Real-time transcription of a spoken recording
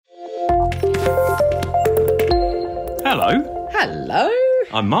Hello. Hello.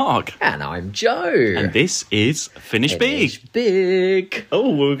 I'm Mark. And I'm Joe. And this is Finish Big. Big.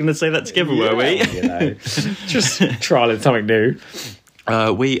 Oh, we were going to say that together, were we? You know, just trialing something new.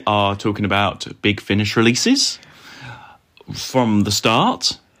 We are talking about big Finish releases from the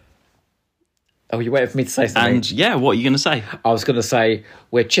start. Oh, you waited for me to say something? And yeah, what are you going to say? I was going to say,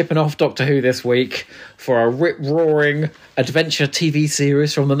 we're chipping off Doctor Who this week for a rip-roaring adventure TV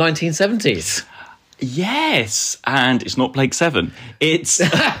series from the 1970s. Yes, and it's not Blake 7. It's...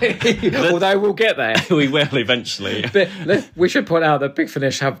 Although we'll get there. We will eventually. But we should point out that Big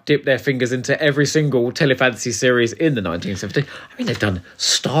Finish have dipped their fingers into every single telefantasy series in the 1970s. I mean, they've done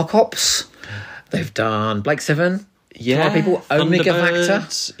Star Cops. They've done Blake 7. Yeah. People, Omega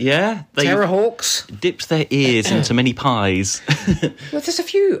Factor. Yeah. Terrorhawks. Dipped their ears into many pies. Well, there's a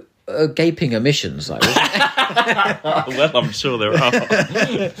few gaping omissions, though. Well, I'm sure there are.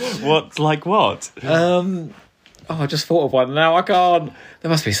 What? Like what? I just thought of one. Now I can't. There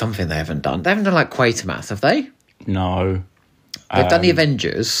must be something they haven't done. They haven't done like Quatermass, have they? No. They've done the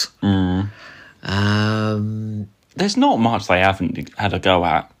Avengers. There's not much they haven't had a go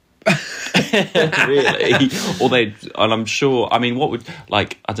at. Really. And I'm sure, I mean, what would,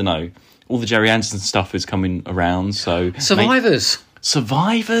 like, I don't know, all the Jerry Anderson stuff is coming around, so...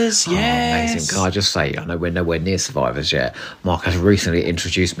 Survivors, yes. Oh, amazing. Can I just say, I know we're nowhere near Survivors yet. Mark has recently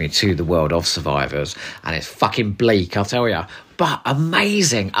introduced me to the world of Survivors, and it's fucking bleak, I'll tell you. But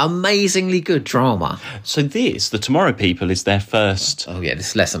amazing, amazingly good drama. So the Tomorrow People is their first... Oh, yeah, this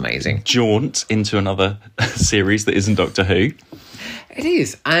is less amazing. ...jaunt into another series that isn't Doctor Who. It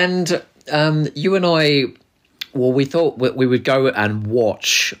is, and you and I... Well, we thought we would go and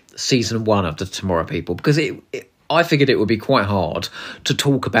watch season 1 of the Tomorrow People, because I figured it would be quite hard to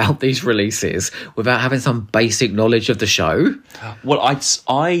talk about these releases without having some basic knowledge of the show. Well,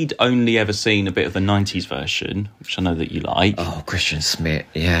 I'd only ever seen a bit of the 90s version, which I know that you like. Oh, Christian Smith,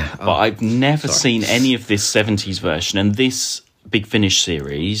 yeah. But I've never seen any of this 70s version, and this Big Finish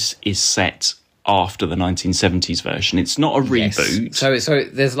series is set after the 1970s version. It's not a reboot. Yes. So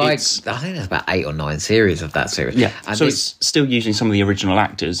there's I think there's about 8 or 9 series of that series. Yeah. And so it's still using some of the original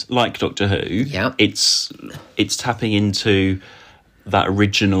actors, like Doctor Who. Yeah. It's tapping into that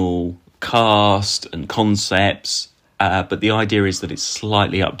original cast and concepts. But the idea is that it's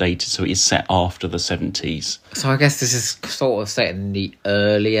slightly updated, so it is set after the 70s. So I guess this is sort of set in the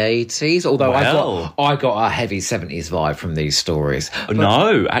early 80s, although I got a heavy 70s vibe from these stories.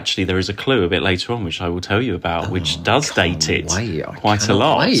 No, actually, there is a clue a bit later on, which I will tell you about, which does date it quite a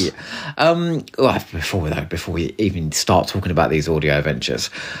lot. Before we even start talking about these audio adventures,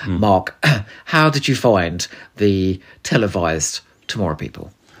 Mark, how did you find the televised Tomorrow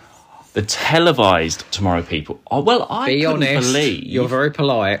People? The televised Tomorrow People. Oh, well, I couldn't believe... You're very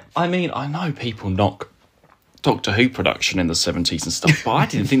polite. I mean, I know people knock Doctor Who production in the 70s and stuff, but I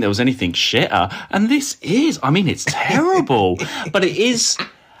didn't think there was anything shitter. And this is... I mean, it's terrible. But it is...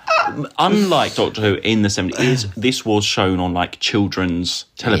 Unlike Doctor Who in the 70s, this was shown on, like, children's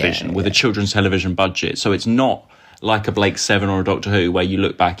television with a children's television budget. So it's not like a Blake 7 or a Doctor Who where you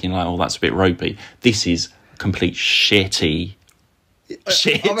look back and you're like, oh, that's a bit ropey. This is complete shitty...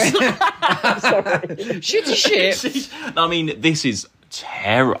 Shit. Shitty shit. I mean, this is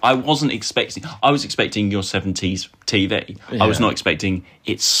terrible. I was expecting your 70s TV. Yeah. I was not expecting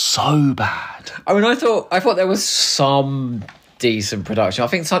it's so bad. I mean, I thought there was some decent production. I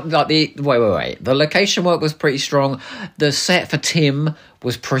think something like the location work was pretty strong. The set for Tim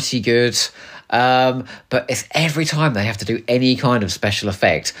was pretty good. But it's every time they have to do any kind of special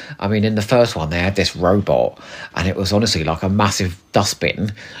effect. I mean, in the first one, they had this robot, and it was honestly like a massive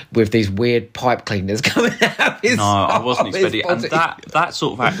dustbin with these weird pipe cleaners coming out. I wasn't expecting it. And that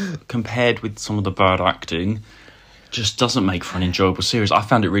sort of act, compared with some of the bird acting, just doesn't make for an enjoyable series. I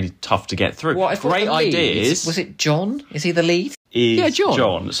found it really tough to get through. Great ideas. Was it John? Is he the lead?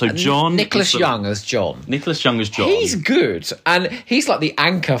 John. So John... Nicholas Young as John. Nicholas Young as John. He's good, and he's like the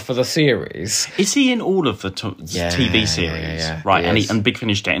anchor for the series. Is he in all of the TV series? Yeah, right, and Big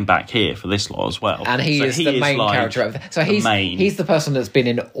Finish getting back here for this lot as well. And he is the main character. So he's the person that's been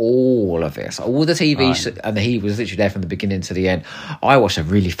in all of this, all the TV, and he was literally there from the beginning to the end. I watched a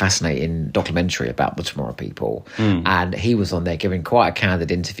really fascinating documentary about the Tomorrow People, and he was on there giving quite a candid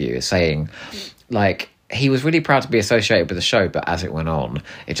interview, saying, like... He was really proud to be associated with the show, but as it went on,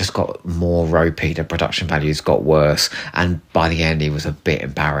 it just got more ropey. The production values got worse, and by the end, he was a bit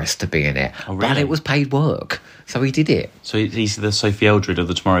embarrassed to be in it. Oh, really? But it was paid work, so he did it. So he's the Sophie Eldred of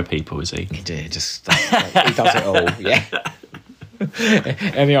the Tomorrow People, is he? He did. He does it all. Yeah.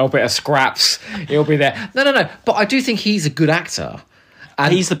 Any old bit of scraps, he'll be there. No. But I do think he's a good actor.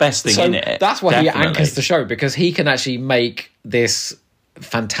 And he's the best thing in it. That's why definitely. he anchors the show, because he can actually make this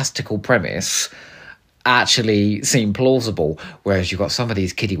fantastical premise actually seem plausible. Whereas you've got some of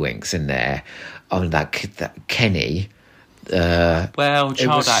these kiddywinks in there. That Kenny.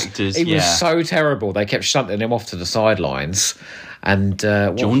 Child actors. It was so terrible. They kept shunting him off to the sidelines and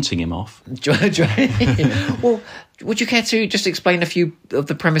jaunting him off. Well, would you care to just explain a few of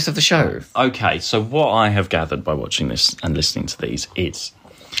the premise of the show? Okay, so what I have gathered by watching this and listening to these, it's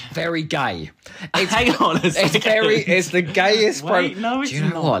very gay. Hang on a second. It's the gayest. Wait, no, it's Do you know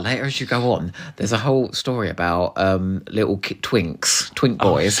not. what? Later as you go on, there's a whole story about little twink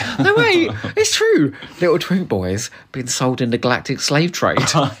boys. No, wait, it's true. Little twink boys being sold in the galactic slave trade.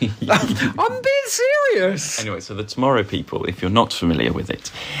 I'm being serious. Anyway, so the Tomorrow People, if you're not familiar with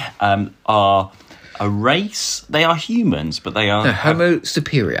it, are a race. They are humans, but they are Homo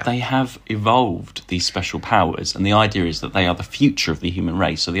superior. They have evolved these special powers, and the idea is that they are the future of the human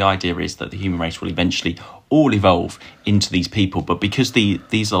race. So the idea is that the human race will eventually all evolve into these people. But because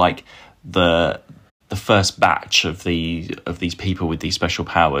these are like the first batch of these people with these special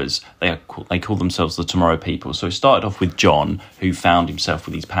powers, they call themselves the Tomorrow People. So it started off with John, who found himself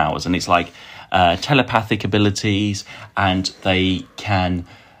with these powers, and it's like telepathic abilities, and they can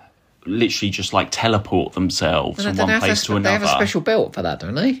literally just like teleport themselves from one place to another. They have a special belt for that,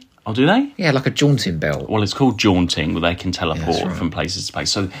 don't they? Oh, do they? Yeah, like a jaunting belt. Well, it's called jaunting, where they can teleport from places to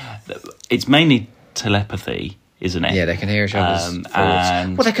places. So it's mainly telepathy, isn't it? Yeah, they can hear each other's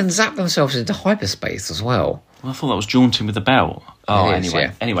thoughts. Well, they can zap themselves into hyperspace as well. Well, I thought that was jaunting with a belt. Oh,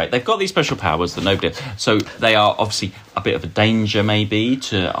 anyway, they've got these special powers that nobody. So they are obviously a bit of a danger, maybe,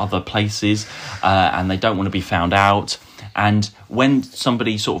 to other places, and they don't want to be found out. And when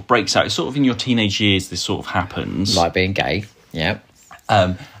somebody sort of breaks out, it's sort of in your teenage years, this sort of happens. Like being gay, yeah.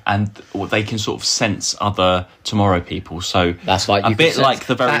 And they can sort of sense other Tomorrow People. So that's like a bit like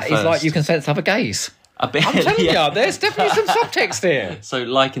the very first. That is like you can sense other gays. A bit, I'm telling you, there's definitely some subtext here. So,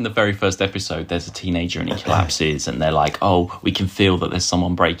 like in the very first episode, there's a teenager and he collapses, and they're like, "Oh, we can feel that there's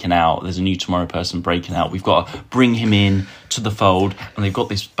someone breaking out. There's a new Tomorrow person breaking out. We've got to bring him in to the fold." And they've got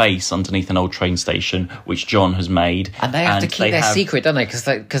this base underneath an old train station, which John has made, and they have to keep their secret, don't they?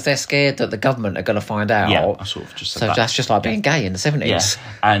 Because they're scared that the government are going to find out. Yeah, I sort of just said so that. That's just like being gay in the 70s. Yeah.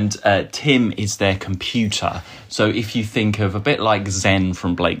 And Tim is their computer. So if you think of a bit like Zen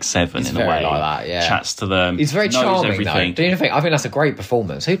from Blake Seven, in a way, like that, yeah. Chats to them. He's very charming, everything. though. Do you think? I think that's a great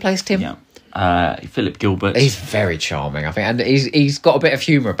performance. Who plays Tim? Yeah. Philip Gilbert. He's very charming, I think, and he's got a bit of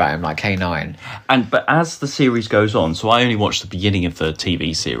humour about him, like K9. But as the series goes on, so I only watched the beginning of the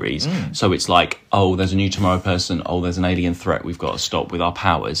TV series. So it's like, oh, there's a new Tomorrow person. Oh, there's an alien threat we've got to stop with our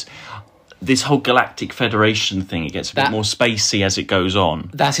powers. This whole Galactic Federation thing, it gets a bit more spacey as it goes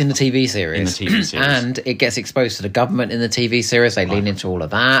on. That's in the TV series. In the TV series. And it gets exposed to the government in the TV series. They lean into all of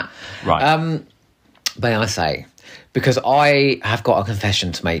that. Right. May I say, because I have got a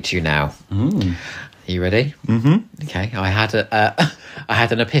confession to make to you now. Are you ready? Mm-hmm. Okay. I had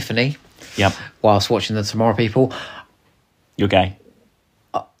an epiphany. Yep. Whilst watching the Tomorrow People. You're gay.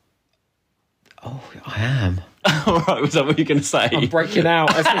 Oh, I am. All right, was that what you were going to say? I'm breaking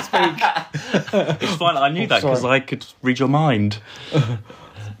out as we speak. It's fine. I knew that because I could read your mind. No.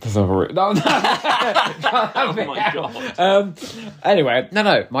 Oh my God. Anyway,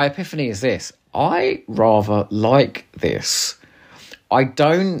 no. My epiphany is this. I rather like this. I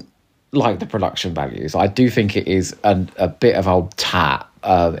don't like the production values. I do think it is a bit of old tat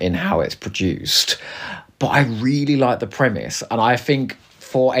in how it's produced. But I really like the premise. And I think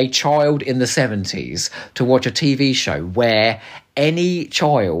for a child in the 70s to watch a TV show where any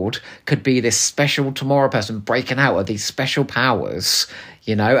child could be this special Tomorrow person breaking out of these special powers,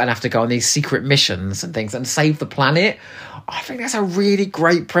 and have to go on these secret missions and things and save the planet, I think that's a really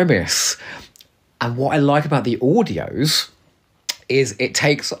great premise. And what I like about the audios is it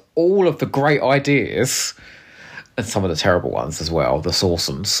takes all of the great ideas and some of the terrible ones as well, the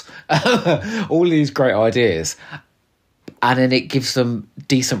Sawsons, all of these great ideas, and then it gives them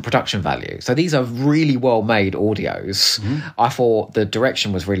decent production value. So these are really well-made audios. I thought the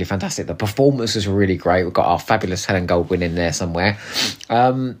direction was really fantastic. The performances were really great. We've got our fabulous Helen Goldwyn in there somewhere.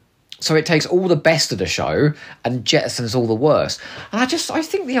 So it takes all the best of the show and jettisons all the worst. And I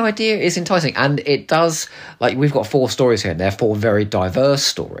think the idea is enticing. And it does, like, we've got 4 stories here, and they're 4 very diverse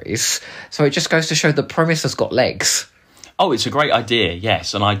stories. So it just goes to show the premise has got legs. Oh, it's a great idea,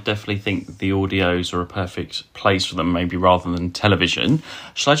 yes. And I definitely think the audios are a perfect place for them, maybe rather than television.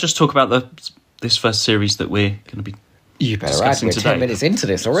 Shall I just talk about this first series that we're going to be discussing today? We're 10 minutes into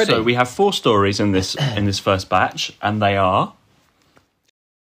this already. So we have 4 stories in this first batch, and they are...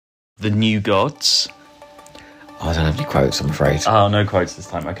 The New Gods. I don't have any quotes, I'm afraid. Oh, no quotes this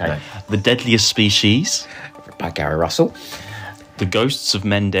time. Okay. No. The Deadliest Species by Gary Russell. The Ghosts of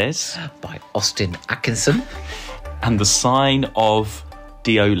Mendez by Austin Atkinson. And The Sign of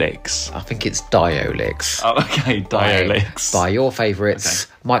Diolyx. I think it's Diolyx. Oh, okay, Diolyx. By your favourites,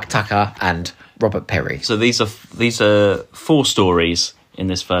 okay. Mike Tucker and Robert Perry. So these are 4 stories in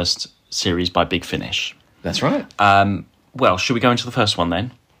this first series by Big Finish. That's right. Well, should we go into the first one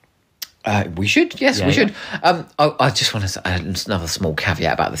then? We should, yes, we should. I just want to say another small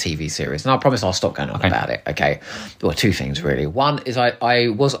caveat about the TV series, and I promise I'll stop going on about it, okay? Well, 2 things, really. One is I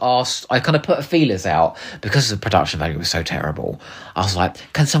was asked, I kind of put feelers out because the production value was so terrible. I was like,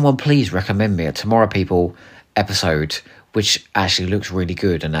 can someone please recommend me a Tomorrow People episode which actually looks really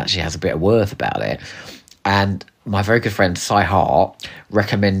good and actually has a bit of worth about it? And my very good friend, Cy Hart,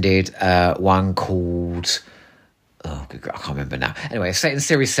 recommended one called... Oh, I can't remember now. Anyway, it's set in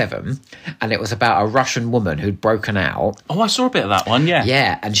Series 7, and it was about a Russian woman who'd broken out. Oh, I saw a bit of that one, yeah.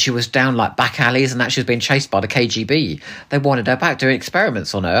 Yeah, and she was down, like, back alleys, and that she was being chased by the KGB. They wanted her back, doing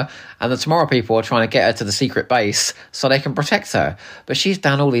experiments on her, and the Tomorrow People are trying to get her to the secret base so they can protect her. But she's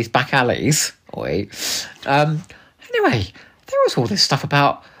down all these back alleys. Anyway, there was all this stuff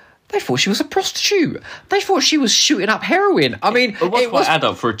about... They thought she was a prostitute. They thought she was shooting up heroin. I mean, it was quite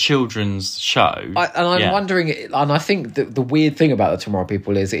adult for a children's show. I'm wondering, and I think that the weird thing about the Tomorrow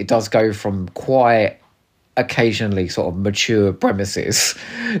People is it does go from quite occasionally sort of mature premises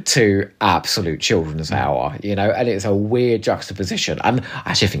to absolute children's hour, you know, and it's a weird juxtaposition. And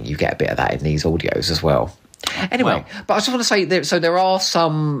I actually think you get a bit of that in these audios as well. Anyway, but I just want to say, there are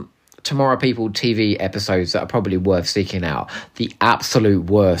some Tomorrow People TV episodes that are probably worth seeking out. The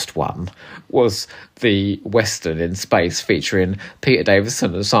absolute worst one was the Western in space featuring Peter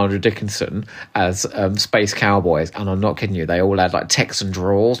Davison and Sandra Dickinson as space cowboys, and I'm not kidding you, they all had like Texan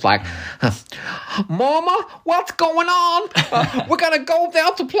drawls like, Mama, what's going on? We're gonna go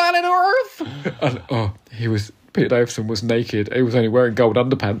down to planet Earth. And Peter Davison was naked. He was only wearing gold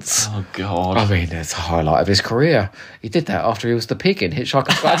underpants. Oh, God. I mean, it's a highlight of his career. He did that after he was the pig in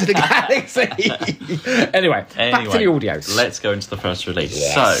Hitchhiker's Guide to the Galaxy. Anyway, back to the audios. Let's go into the first release.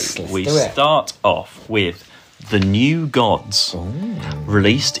 Yes, so, we start off with The New Gods,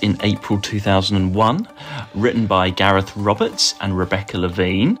 released in April 2001, written by Gareth Roberts and Rebecca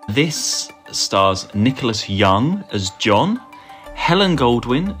Levine. This stars Nicholas Young as John, Helen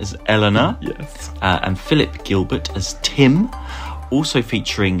Goldwyn as Eleanor, and Philip Gilbert as Tim, also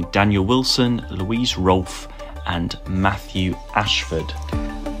featuring Daniel Wilson, Louise Rolfe, and Matthew Ashford.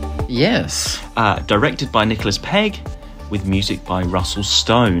 Yes. Directed by Nicholas Pegg, with music by Russell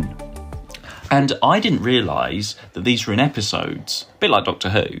Stone. And I didn't realise that these were in episodes, a bit like Doctor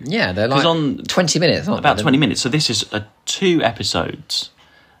Who. Yeah, they're like on 20 minutes, aren't about 20 minutes. So this is 2 episodes.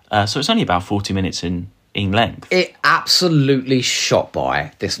 So it's only about 40 minutes in length. It absolutely shot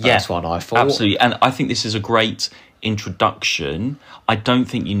by this first one, I thought. Absolutely. And I think this is a great introduction. I don't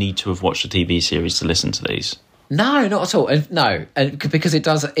think you need to have watched a TV series to listen to these. No, not at all. And because it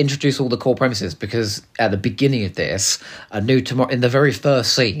does introduce all the core premises, because at the beginning of this, in the very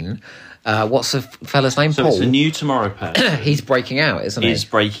first scene, what's the fella's name? So Paul? It's a new Tomorrow person. He's breaking out, isn't he? He's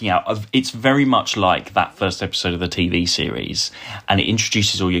breaking out. It's very much like that first episode of the TV series, and it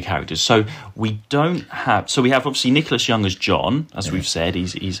introduces all your characters. So we have obviously Nicholas Young as John, as we've said,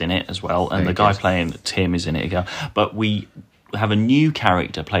 he's in it as well, and the guy playing Tim is in it again. But we have a new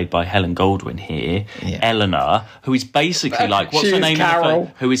character played by Helen Goldwyn here, Eleanor, who is basically like, what's her name?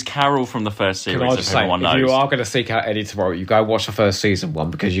 Carol. Who is Carol from the first series, as everyone knows. If you are going to seek out Eddie tomorrow, you go watch the first season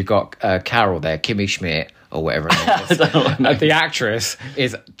one, because you've got Carol there, Kimmy Schmidt, or whatever her name is. The actress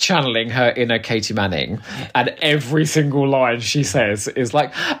is channeling her inner Katie Manning, and every single line she says is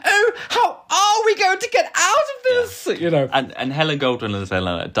like, oh, how are we going to get out of this? You know. And Helen Goldwyn as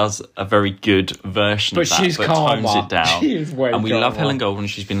Eleanor does a very good version of that, she's but calmer. tones it down. She is way and we calmer. love Helen Goldwyn.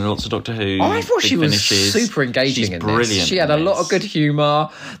 She's been in lots of Doctor Who. I thought she was finishes. super engaging. She's in brilliant. This. She had a lot of good humour.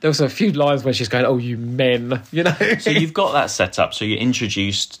 There was a few lines where she's going, "Oh, you men," you know. So you've got that set up. So you're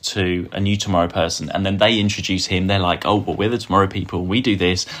introduced to a new Tomorrow person, and then they introduce him. They're like, "Oh, well, we're the Tomorrow People. We do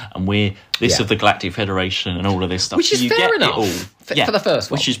this, and we're this of the Galactic Federation, and all of this stuff." Which is fair enough for the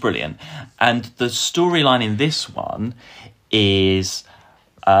first one, which is brilliant. And the storyline in this one is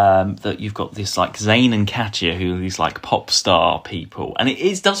that you've got this like Zayn and Katya, who are these like pop star people, and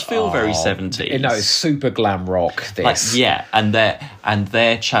it does feel very 70s. No, it's super glam rock. This, and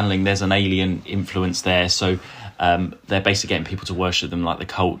they're channeling. There's an alien influence there, so they're basically getting people to worship them like the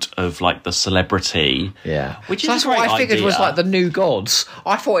cult of like the celebrity. Yeah, which so is that's what I figured idea. was like the new gods.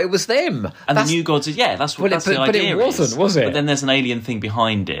 I thought it was them, and the new gods is that's what that's the idea. But it wasn't, was it? But then there's an alien thing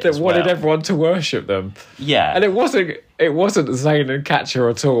behind it that wanted everyone to worship them. Yeah, and it wasn't Zayn and Katya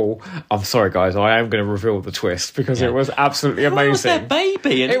at all. I'm sorry, guys. I am going to reveal the twist because it was absolutely amazing. It was their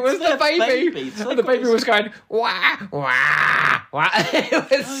baby. And it was the baby. Like, and the baby was going, wah, wah, wah.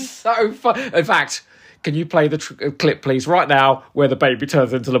 It was so fun. In fact, can you play the clip, please, right now, where the baby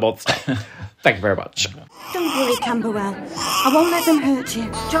turns into the monster? Thank you very much. Don't worry, Camberwell. I won't let them hurt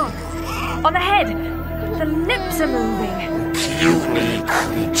you. John, on the head. The lips are moving. Puny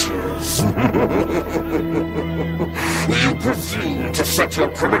creatures. You presume to set your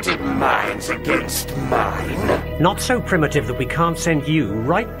primitive minds against mine. Not so primitive that we can't send you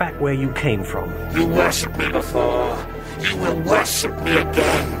right back where you came from. You worshipped me before. You will worship me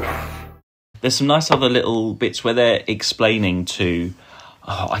again. There's some nice other little bits where they're explaining to...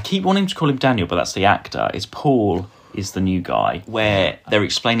 I keep wanting to call him Daniel, but that's the actor. It's Paul is the new guy, where they're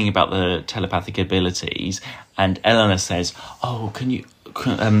explaining about the telepathic abilities, and Eleanor says, can you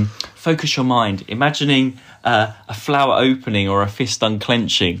focus your mind, imagining a flower opening or a fist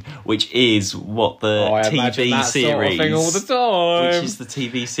unclenching, which is what the TV series... sort of thing all the time. Which is the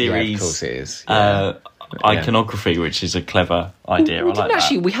TV series... Yeah, of course it is. Iconography, which is a clever idea.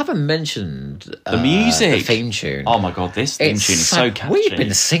 We haven't mentioned the music, the theme tune. Oh my god, this theme tune is so catchy. We've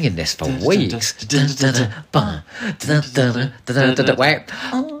been singing this for weeks. It's a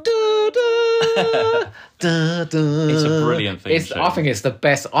brilliant theme tune. I think it's the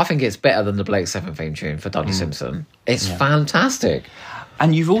best. I think it's better than the Blake Seven theme tune for Dudley Simpson. It's fantastic.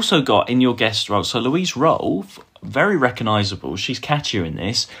 And you've also got in your guest role, so Louise Rolfe, very recognisable. She's Katya in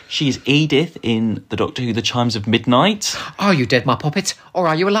this. She's Edith in the Doctor Who: The Chimes of Midnight. Are you dead, my puppet, or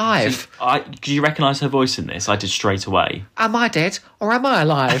are you alive? Did you recognise her voice in this? I did straight away. Am I dead, or am I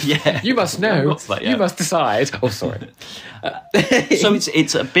alive? Yeah. You must know. You must decide. Oh, sorry. So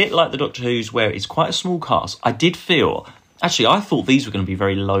it's a bit like the Doctor Who's, where it's quite a small cast. I did feel... Actually, I thought these were going to be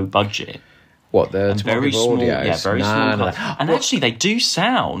very low budget. What, the very small, audios? Yeah, very small. No. And actually, they do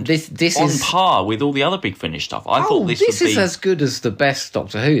sound this on is par with all the other Big Finish stuff. I thought this would be... is as good as the best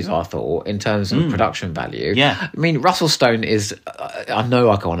Doctor Who's, I thought, in terms of production value. Yeah. I mean, Russell Stone is... I know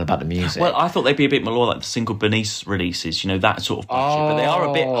I go on about the music. Well, I thought they'd be a bit more like the single Bernice releases, that sort of budget. But they are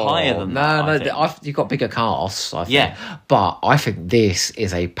a bit higher than that. You've got bigger casts, I think. Yeah. But I think this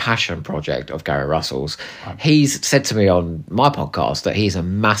is a passion project of Gary Russell's. Right. He's said to me on my podcast that he's a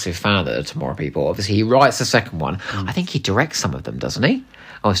massive fan of the Tomorrow People. Obviously, he writes the second one. I think he directs some of them, doesn't he?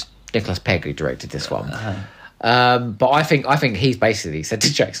 Oh, it's Nicholas Pegg who directed this one. But I think he's basically said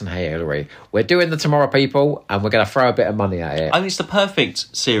to Jackson, hey, Hillary, we're doing the Tomorrow People and we're going to throw a bit of money at it. I think it's the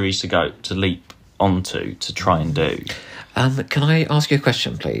perfect series to leap onto, to try and do. Can I ask you a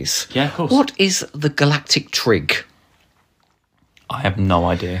question, please? Yeah, of course. What is the Galactic Trig? I have no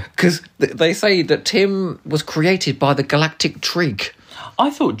idea. Because they say that Tim was created by the Galactic Trig.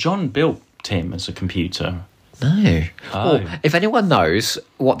 I thought John built Tim as a computer. No. Oh. Well, if anyone knows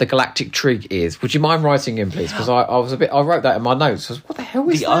what the Galactic Trig is, would you mind writing in, please? Because I wrote that in my notes. What the hell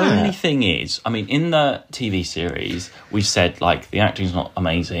is that? The only thing is, I mean, in the TV series, we've said, the acting's not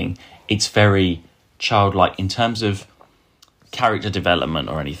amazing. It's very childlike in terms of character development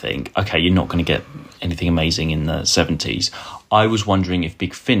or anything. Okay, you're not going to get anything amazing in the 70s. I was wondering if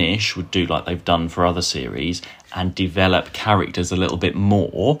Big Finish would do like they've done for other series and develop characters a little bit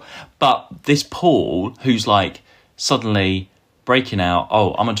more. But this Paul, who's suddenly breaking out,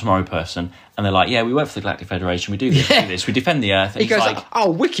 I'm a Tomorrow person, and they're like, yeah, we work for the Galactic Federation, we do this, we defend the Earth. And he goes,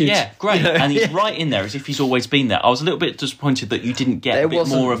 wicked. Yeah, great. And he's right in there as if he's always been there. I was a little bit disappointed that you didn't get a bit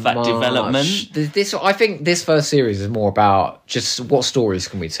more of that development. I think this first series is more about just what stories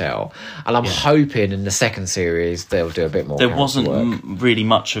can we tell. And I'm hoping in the second series they'll do a bit more. There wasn't really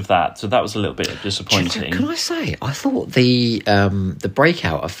much of that, so that was a little bit disappointing. Can I say, I thought the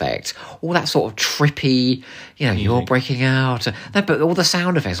breakout effect, all that sort of trippy, you're breaking out, but all the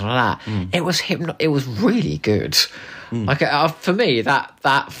sound effects and all that, it was really good. For me,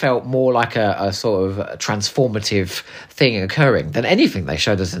 that felt more like a sort of transformative thing occurring than anything they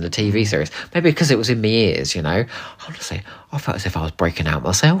showed us in the TV series. Maybe because it was in my ears, Honestly, I felt as if I was breaking out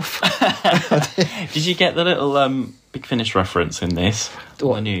myself. Did you get the little Big Finish reference in this?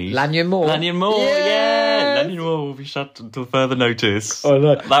 What, the news? Lanyon Moore? Lanyon Moore, yeah! Lanyon Moore will be shut until further notice. Oh,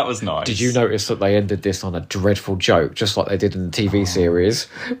 no. That was nice. Did you notice that they ended this on a dreadful joke, just like they did in the TV series,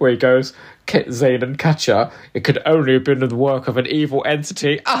 where he goes, Zayn and Katya, it could only have been the work of an evil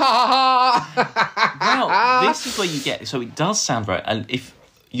entity. Well, this is where you get... So it does sound right. And if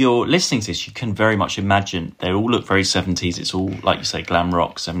you're listening to this, you can very much imagine they all look very 70s. It's all, like you say, glam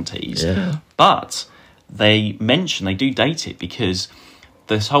rock 70s. Yeah. But they do date it because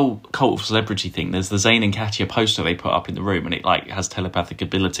this whole cult of celebrity thing, there's the Zayn and Katya poster they put up in the room, and it like has telepathic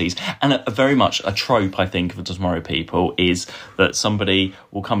abilities. And a very much a trope, I think, for Tomorrow People is that somebody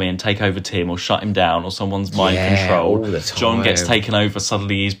will come in and take over Tim or shut him down, or someone's mind control. All the time. John gets taken over,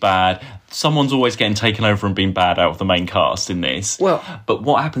 suddenly he's bad. Someone's always getting taken over and being bad out of the main cast in this. Well, but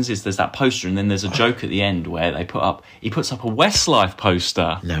what happens is there's that poster, and then there's a joke at the end where he puts up a Westlife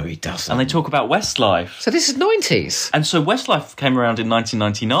poster. No, he doesn't. And they talk about Westlife. So this is 90s. And so Westlife came around in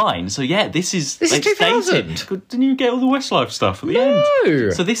 1999. So yeah, this is 2000. Didn't you get all the Westlife stuff at the end?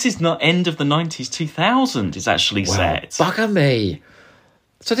 No. So this is not end of the 90s, 2000. It's actually set. Bugger me.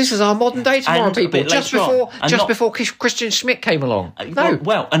 So this is our modern day Tomorrow And a People, bit just later on. before Christian Schmidt came along. No,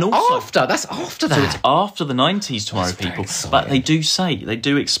 well, and also that's after that. So it's after the 90s Tomorrow That's very People. exciting. But they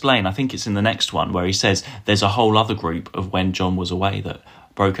do explain, I think it's in the next one, where he says there's a whole other group of when John was away that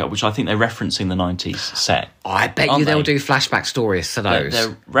broke up, which I think they're referencing the 90s set. I bet you they'll do flashback stories to those.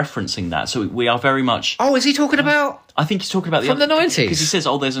 They're referencing that. So we are very much... Oh, is he talking about... I think he's talking about From the 90s? Because he says,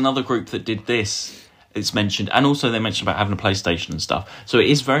 there's another group that did this. It's mentioned, and also they mentioned about having a PlayStation and stuff. So it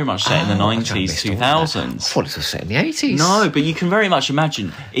is very much set in the 90s, 2000s. I thought it was set in the 80s. No, but you can very much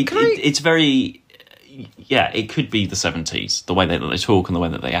imagine. It's very... Yeah, it could be the 70s, the way that they talk and the way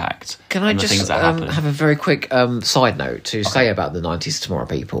that they act. Can I just have a very quick side note to say about the 90s Tomorrow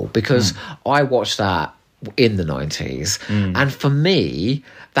People? Because I watched that in the 90s, and for me,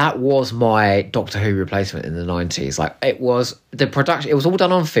 that was my Doctor Who replacement in the 90s. Like, it was the production, it was all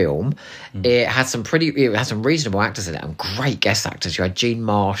done on film. It had some reasonable actors in it and great guest actors. You had Jean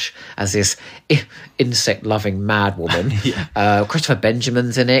Marsh as this insect loving mad woman. Christopher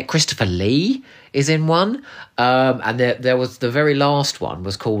Benjamin's in it. Christopher Lee is in one, and there was the very last one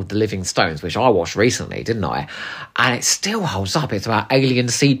was called The Living Stones, which I watched recently, didn't I? And it still holds up. It's about alien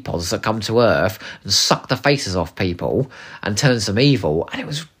seed pods that come to Earth and suck the faces off people and turns them evil, and it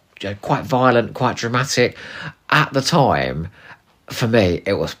was quite violent, quite dramatic at the time. For me,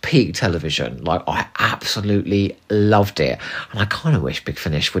 it was peak television. Like, I absolutely loved it, and I kind of wish Big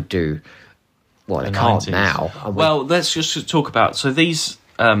Finish would do what they can't now. Well, let's just talk about these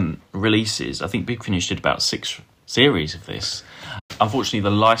releases. I think Big Finish did about 6 series of this. Unfortunately, the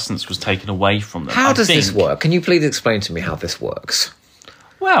license was taken away from them. How does this work? Can you please explain to me how this works?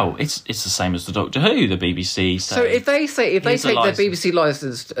 Well, it's the same as the Doctor Who. The BBC. So if they take their BBC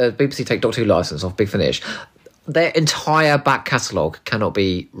license, BBC take Doctor Who license off Big Finish, their entire back catalogue cannot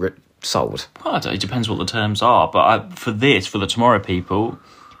be sold. Well, it depends what the terms are. But for the Tomorrow People,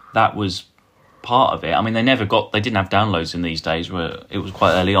 that was part of it. I mean, they didn't have downloads in these days. Where it was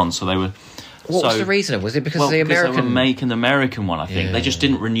quite early on, so they were. What was the reason? Was it because the American... they were making the American one, I think. Yeah. They just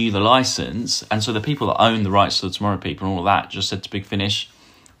didn't renew the licence, and so the people that own the rights to the Tomorrow People and all of that just said to Big Finish,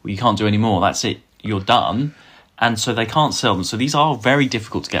 well, you can't do any more. That's it. You're done. And so they can't sell them. So these are very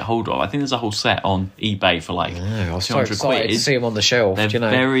difficult to get hold of. I think there's a whole set on eBay for like 200 I was so excited quid. to see them on the shelf. They're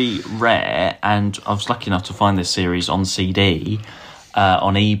very rare, and I was lucky enough to find this series on CD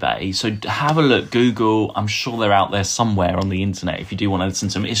on eBay. So have a look, Google. I'm sure they're out there somewhere on the internet if you do want to listen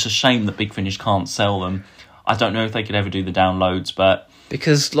to them. It's a shame that Big Finish can't sell them. I don't know if they could ever do the downloads, but...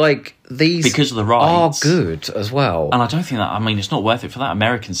 Because of the rights are good as well. And I don't think that... I mean, it's not worth it for that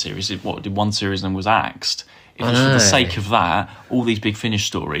American series. Did one series and then was axed. If it's for the sake of that, all these Big Finish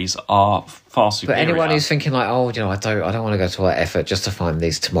stories are far superior. But anyone who's thinking like, I don't want to go to that effort just to find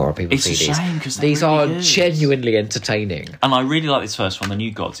these Tomorrow People CDs. It's a shame because these really are good. Genuinely entertaining. And I really like this first one, The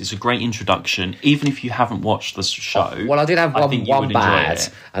New Gods. It's a great introduction, even if you haven't watched the show. Well, I did have one bad,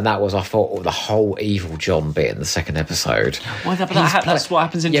 and that was, I thought, the whole evil John bit in the second episode. Well, that's what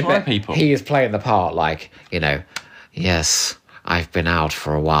happens in Tomorrow People. He is playing the part like, yes... I've been out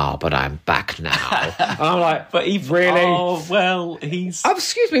for a while, but I'm back now. And I'm like, but really? Oh, well, he's...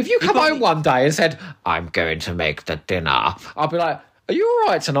 excuse me, if you come home one day and said, I'm going to make the dinner, I'll be like, are you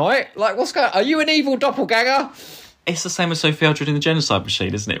all right tonight? Like, what's going on? Are you an evil doppelganger? It's the same as Sophie Aldred in The Genocide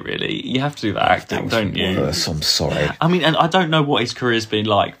Machine, isn't it, really? You have to do that acting, don't you? Worse, I'm sorry. I mean, and I don't know what his career's been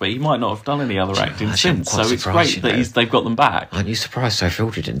like, but he might not have done any other acting since, so it's great that they've got them back. Aren't you surprised Sophie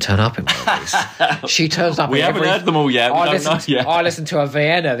Aldred didn't turn up in one of these? She turns up we haven't heard them all yet. I listened to a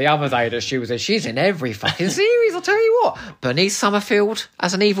Vienna the other day that she was in. She's in every fucking series, I'll tell you what. Bernice Summerfield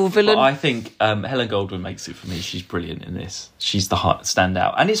as an evil villain. Well, I think Helen Goldwyn makes it for me. She's brilliant in this. She's the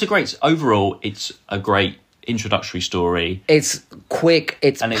standout. And it's a great introductory story. It's quick,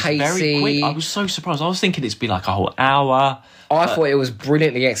 it's pacey. Very quick. I was so surprised. I was thinking it'd be like a whole hour. I thought it was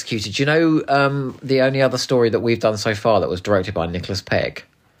brilliantly executed. You know, the only other story that we've done so far that was directed by Nicholas Pegg?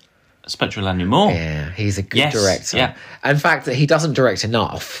 Spectral Anymore. Yeah, he's a good director. Yeah. In fact, he doesn't direct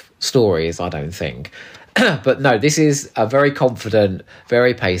enough stories, I don't think. But no, this is a very confident,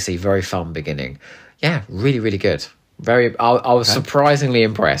 very pacey, very fun beginning. Yeah, really, really good. I was surprisingly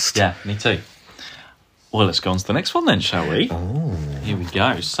impressed. Yeah, me too. Well, let's go on to the next one then, shall we? Oh. Here we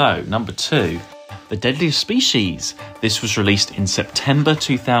go. So, number 2, The Deadliest Species. This was released in September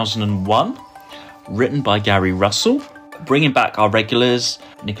 2001, written by Gary Russell, bringing back our regulars,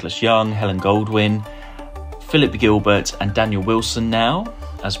 Nicholas Young, Helen Goldwyn, Philip Gilbert and Daniel Wilson now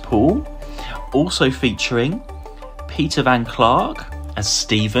as Paul. Also featuring Peter Van Clark as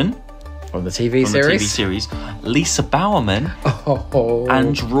Stephen. From the TV series? Lisa Bowerman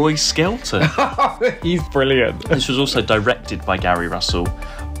and Roy Skelton. He's brilliant. This was also directed by Gary Russell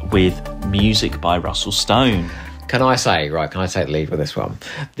with music by Russell Stone. Can I take the lead with this one?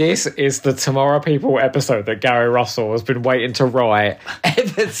 This is the Tomorrow People episode that Gary Russell has been waiting to write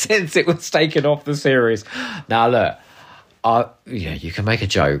ever since it was taken off the series. Now, look, you can make a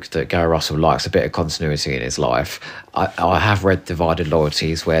joke that Gary Russell likes a bit of continuity in his life. I have read Divided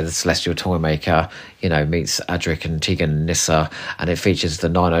Loyalties, where the Celestial Toymaker, meets Adric and Tegan Nissa, and it features the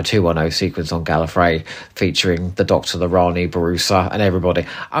 90210 sequence on Gallifrey, featuring the Doctor, the Rani, Barusa, and everybody.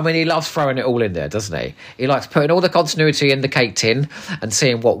 I mean, he loves throwing it all in there, doesn't he? He likes putting all the continuity in the cake tin and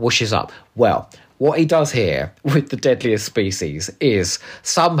seeing what whooshes up. Well, what he does here with The Deadliest Species is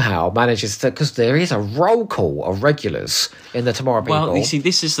somehow manages to... Because there is a roll call of regulars in the Tomorrow People. Well, you see,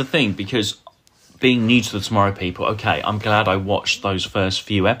 this is the thing, because being new to the Tomorrow People, okay, I'm glad I watched those first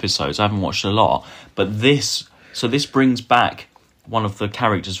few episodes. I haven't watched a lot. But this brings back one of the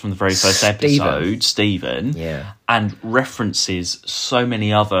characters from the very first episode, Stephen, and references so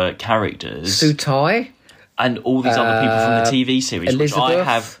many other characters. Sutai? And all these other people from the TV series, Elizabeth. which I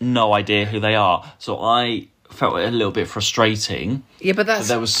have no idea who they are. So I felt it a little bit frustrating. Yeah, but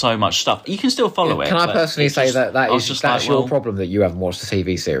there was so much stuff. You can still follow it. Can I personally say that's your problem, that you haven't watched the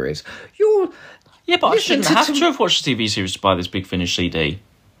TV series? Yeah, but I shouldn't have to have watched the TV series to buy this Big Finish CD.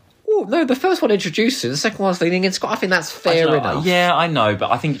 Oh, no, the first one introduced it, the second one's leaning in Scott. I think that's fair enough. Yeah, I know, but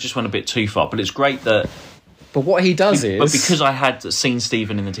I think it just went a bit too far. But it's great that... But what he does is... But because I had seen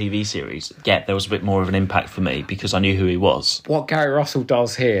Stephen in the TV series, there was a bit more of an impact for me because I knew who he was. What Gary Russell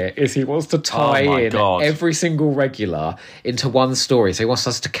does here is he wants to tie in every single regular into one story. So he wants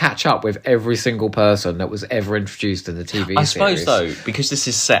us to catch up with every single person that was ever introduced in the TV series. I suppose, though, because this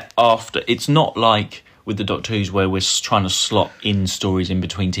is set after... It's not like with the Doctor Who's where we're trying to slot in stories in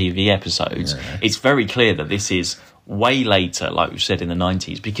between TV episodes. Yeah. It's very clear that this is... way later, like we've said, in the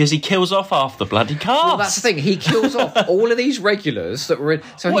 90s, because he kills off half the bloody cast. Well, that's the thing. He kills off all of these regulars that were in...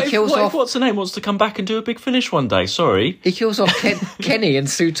 So what he kills off... What's the name wants to come back and do a Big Finish one day? Sorry. He kills off Kenny and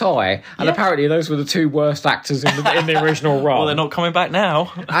Sutai, and apparently those were the two worst actors in the original role. Well, they're not coming back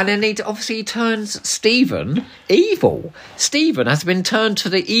now. And then he turns Stephen evil. Stephen has been turned to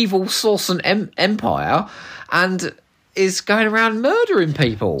the evil Sorcerer Empire, and... is going around murdering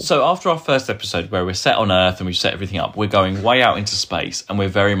people. So after our first episode where we're set on Earth and we've set everything up, we're going way out into space and we're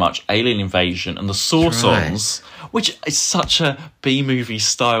very much alien invasion and the Sorsons, which is such a B-movie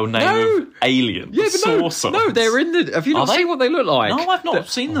style name of alien. Yeah, the Sorsons. No, they're in the... Have you not seen what they look like? No, I've not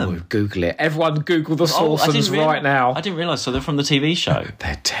seen them. Oh, Google it. Everyone Google the Sorsons right now. I didn't realise. So they're from the TV show.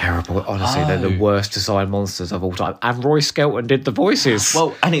 They're terrible. Honestly, they're the worst designed monsters of all time. And Roy Skelton did the voices.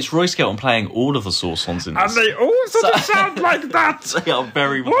 Well, and it's Roy Skelton playing all of the Sorsons in this. And they all sort of sound like that. They are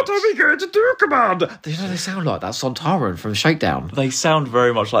very much. What are we going to do, Commander? They sound like that Sontaran from Shakedown. They sound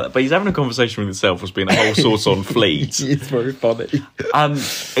very much like that. But he's having a conversation with himself as being a whole Sorson fleet. It's very funny.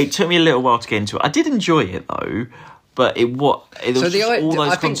 It took me a little while to get into it. I did enjoy it though, but it was just all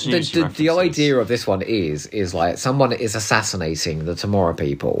those continuity references. The idea of this one is like someone is assassinating the Tomorrow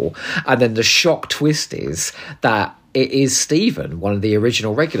People, and then the shock twist is that it is Stephen, one of the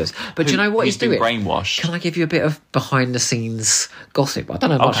original regulars. But do you know what he's doing? Brainwashed. Can I give you a bit of behind-the-scenes gossip? I don't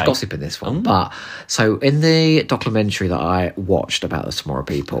know much gossip in this one, but so in the documentary that I watched about the Tomorrow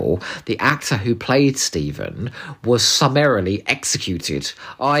People, the actor who played Stephen was summarily executed,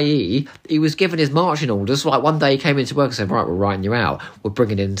 i.e. he was given his marching orders. Like one day he came into work and said, right, we're writing you out. We're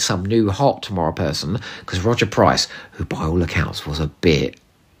bringing in some new hot Tomorrow person, because Roger Price, who by all accounts was a bit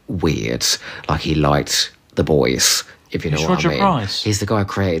weird, like he liked... The Boys, if you know what I mean. Price? He's the guy who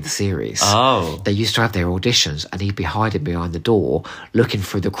created the series. Oh. They used to have their auditions and he'd be hiding behind the door, looking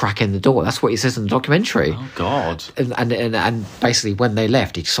through the crack in the door. That's what he says in the documentary. Oh, God. And basically when they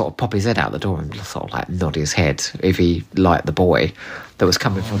left, he'd sort of pop his head out the door and sort of like nod his head if he liked the boy that was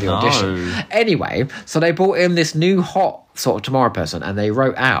coming from the audition. Anyway, so they brought in this new hot sort of Tomorrow person and they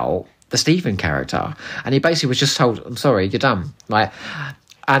wrote out the Stephen character. And he basically was just told, I'm sorry, you're done. Like...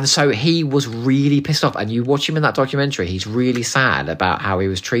 And so he was really pissed off. And you watch him in that documentary, he's really sad about how he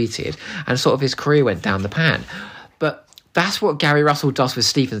was treated. And sort of his career went down the pan. But that's what Gary Russell does with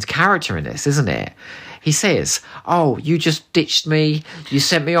Stephen's character in this, isn't it? He says, oh, you just ditched me. You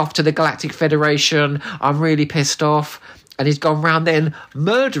sent me off to the Galactic Federation. I'm really pissed off. And he's gone round then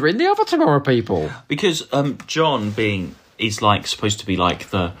murdering the other Tomorrow people. Because John is like supposed to be like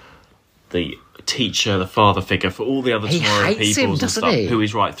the teacher, the father figure for all the other Tomorrow peoples and stuff, who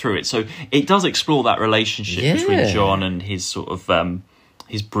is right through it. So it does explore that relationship between John and his sort of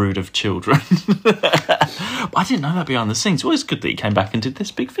his brood of children. But I didn't know that behind the scenes. Well, it's good that he came back and did this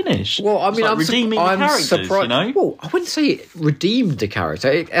big finish. Well, I mean, like redeeming the characters, surprised. You know? Well, I wouldn't say it redeemed the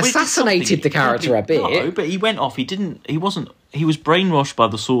character. It assassinated the character a bit. No, but he went off. He was brainwashed by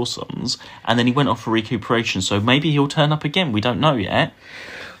the Sorsons, and then he went off for recuperation. So maybe he'll turn up again. We don't know yet.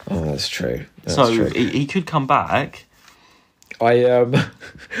 Oh, that's true. He could come back. I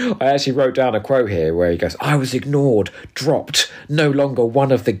actually wrote down a quote here where he goes, I was ignored, dropped, no longer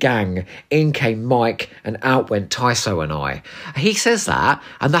one of the gang. In came Mike and out went Tyso and I. He says that,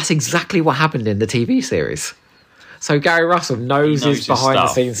 and that's exactly what happened in the TV series. So Gary Russell knows his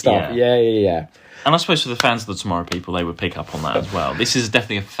behind-the-scenes stuff. Yeah. And I suppose for the fans of the Tomorrow People, they would pick up on that as well. This is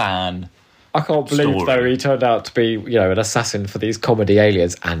definitely a fan I can't believe, though, he turned out to be, an assassin for these comedy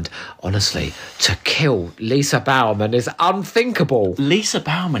aliens. And honestly, to kill Lisa Bowerman is unthinkable. Lisa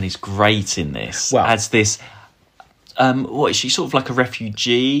Bowerman is great in this. Well, as this, what is she, sort of like a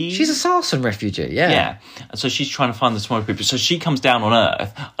refugee? She's a Sarsen refugee, Yeah. And so she's trying to find the Tomorrow People. So she comes down on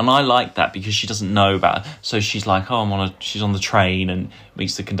Earth, and I like that because she doesn't know about it. So she's like, she's on the train and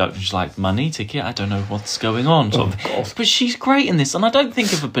meets the conductor. She's like, money, ticket, I don't know what's going on. But she's great in this, and I don't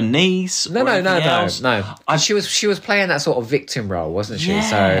think of a Bernice. No. She was playing that sort of victim role, wasn't she?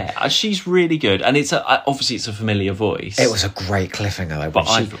 Yeah, so she's really good, and obviously it's a familiar voice. It was a great cliffhanger though.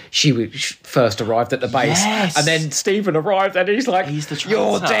 But she first arrived at the base, and then Stephen arrived, and he's like,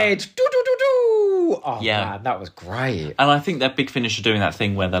 "You're dead." Oh, yeah. Man, that was great. And I think that big finish are doing that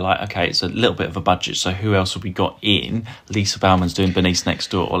thing where they're like, okay, it's a little bit of a budget, so who else have we got in? Lisa Bowerman's doing Bernice Next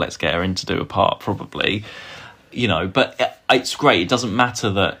Door, or let's get her in to do a part, probably. But it's great. It doesn't matter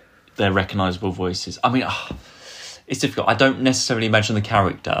that they're recognisable voices. I mean, it's difficult. I don't necessarily imagine the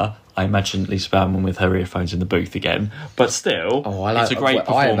character. I imagine Lisa Bowerman with her earphones in the booth again. But still, it's a great performance.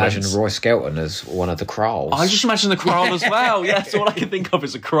 I imagine Roy Skelton as one of the Kralls. I just imagine the Krall as well. Yeah, that's all I can think of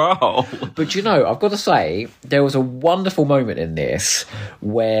is a Krall. But I've got to say, there was a wonderful moment in this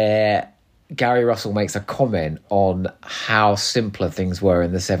where Gary Russell makes a comment on how simpler things were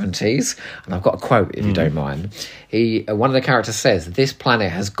in the 70s. And I've got a quote, if you don't mind. One of the characters says, this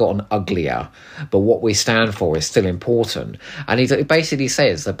planet has gotten uglier, but what we stand for is still important. And he basically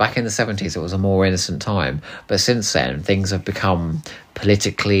says that back in the 70s, it was a more innocent time. But since then, things have become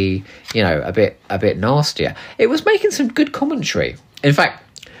politically, a bit nastier. It was making some good commentary. In fact,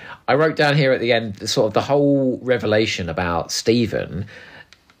 I wrote down here at the end, sort of the whole revelation about Stephen.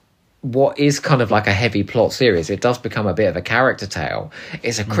 What is kind of like a heavy plot series, it does become a bit of a character tale.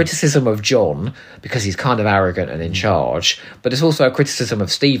 It's a criticism of John because he's kind of arrogant and in charge, but it's also a criticism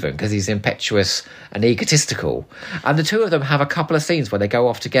of Stephen because he's impetuous and egotistical. And the two of them have a couple of scenes where they go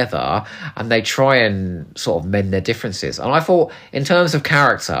off together and they try and sort of mend their differences. And I thought, in terms of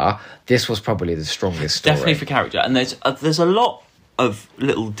character, this was probably the strongest story. Definitely for character. And there's a lot of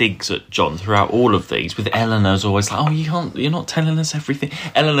little digs at John throughout all of these, with Eleanor's always like, you're not telling us everything.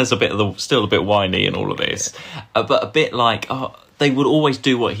 Eleanor's still a bit whiny in all of this, but a bit like, they would always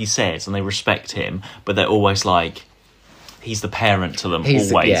do what he says and they respect him, but they're always like, he's the parent to them,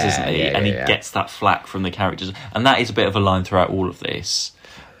 isn't he? And he gets that flack from the characters, and that is a bit of a line throughout all of this.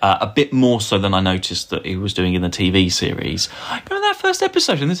 A bit more so than I noticed that he was doing in the TV series. Remember that first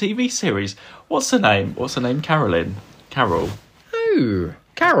episode in the TV series? What's her name? Carol.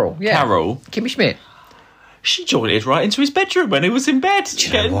 Carol, yeah. Carol. Kimmy Schmidt. She jointed right into his bedroom when he was in bed. Do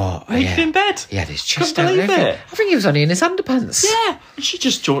you know what? Naked in bed. He had his chest out. Couldn't believe it. I think he was only in his underpants. Yeah, and she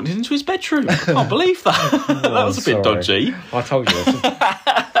just jointed into his bedroom. I can't believe that. That was a bit dodgy. I told you.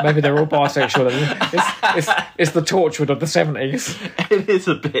 Maybe they're all bisexual. It's the Torchwood of the 70s. It is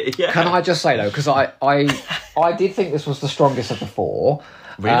a bit, yeah. Can I just say, though, because I did think this was the strongest of the four.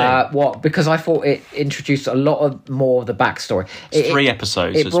 Really? Because I thought it introduced a lot more of the backstory. It's 3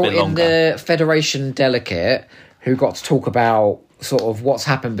 episodes. It brought in the Federation delegate who got to talk about sort of what's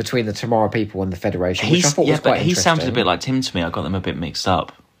happened between the Tomorrow People and the Federation, which I thought was quite interesting. He sounded a bit like Tim to me. I got them a bit mixed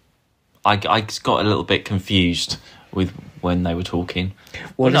up. I got a little bit confused with when they were talking.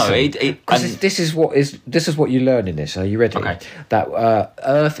 Well, no, this is what you learn in this. Are you ready? Okay. That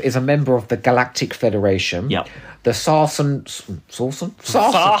Earth is a member of the Galactic Federation. Yep. The Sarsons.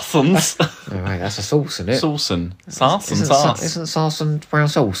 Sarsons. Oh, right, that's a sauce, isn't it? Saucin. Sarsons. Isn't Sarson brown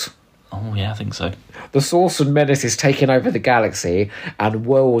sauce? Oh yeah, I think so. The Sarson menace is taking over the galaxy, and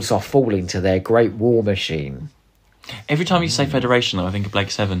worlds are falling to their great war machine. Every time you say Federation, though, I think of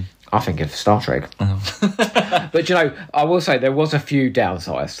Blake Seven. I think of Star Trek. But, I will say there was a few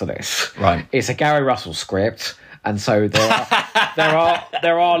downsides to this. Right. It's a Gary Russell script, and so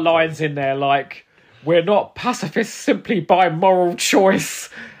there are lines in there like, we're not pacifists simply by moral choice,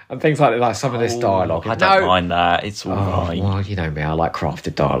 and things like that, like some of this dialogue. I don't mind that. It's all right. Well, you know me, I like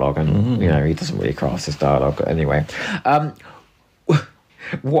crafted dialogue, and, he doesn't really craft his dialogue. But anyway,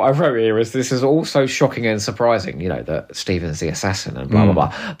 what I wrote here is this is also shocking and surprising, that Stephen's the assassin and blah, blah,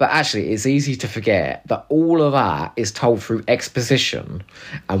 blah. But actually, it's easy to forget that all of that is told through exposition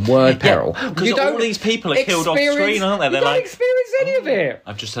and word peril. Because all these people are killed off screen, aren't they? They're don't experience any of it.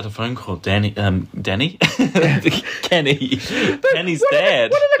 I've just had a phone call. Denny? Kenny. Kenny's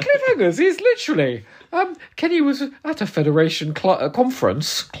dead. One of the cliffhangers is literally... Kenny was at a Federation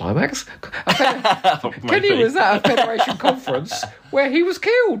conference. Climax? Kenny was at a Federation conference where he was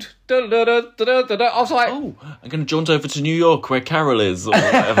killed. I was like... Oh, I'm going to jaunt over to New York where Carol is, or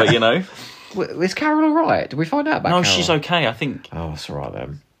whatever, Is Carol all right? Did we find out about Carol? No, she's okay, I think. Oh, that's all right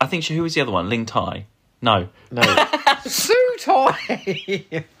then. I think who was the other one? Ling Tai? No. Sue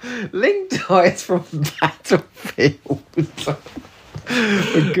Tai! Ling Tai is from Battlefield.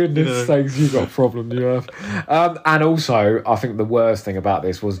 For goodness sakes, you've got a problem, you have. And also, I think the worst thing about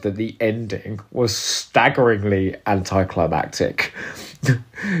this was that the ending was staggeringly anticlimactic.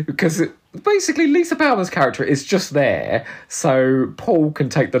 Because basically, Lisa Palmer's character is just there so Paul can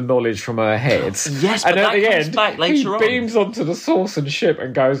take the knowledge from her head. Yes, but and at the end, back later he beams onto the source and ship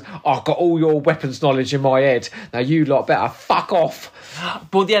and goes, I've got all your weapons knowledge in my head. Now you lot better fuck off.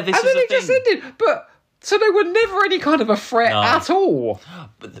 Well, yeah, this and is then the it thing. just ended. So they were never any kind of a threat at all.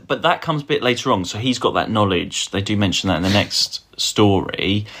 But that comes a bit later on. So he's got that knowledge. They do mention that in the next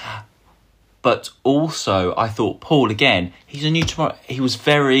story. But also, I thought Paul, again, he's a new tomorrow. He was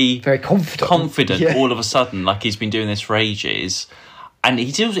very confident all of a sudden, like he's been doing this for ages. And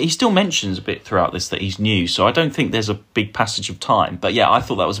he still mentions a bit throughout this that he's new. So I don't think there's a big passage of time. But yeah, I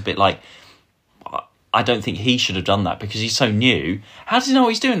thought that was a bit like... I don't think he should have done that because he's so new. How does he know what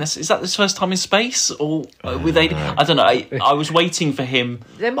he's doing? Is that his first time in space? Or with I don't know. I was waiting for him.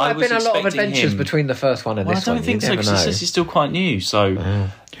 There might have been a lot of adventures between the first one and this one. I don't think so because he says he's still quite new. So,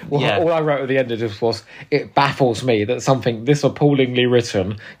 all I wrote at the end of this was, it baffles me that something this appallingly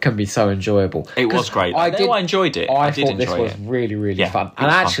written can be so enjoyable. It was great. I enjoyed it. I thought this was really, really fun. And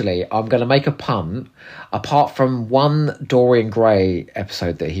actually, I'm going to make a pun. Apart from one Dorian Gray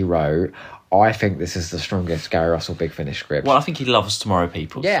episode that he wrote, I think this is the strongest Gary Russell Big Finish script. Well, I think he loves Tomorrow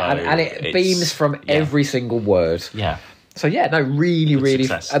People. Yeah, so and it beams from every single word. Yeah. So, really, Good really...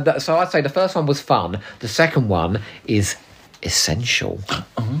 so I'd say the first one was fun. The second one is essential.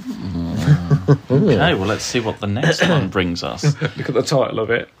 Okay, well, let's see what the next one brings us. Look at the title of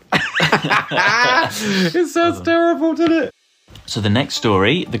it. It sounds terrible, doesn't it? So the next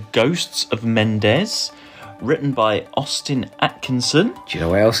story, The Ghosts of Mendez, written by Austin Atkinson. Do you know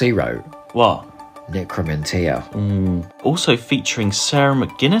what else he wrote? What? Necromantia. Also featuring Sarah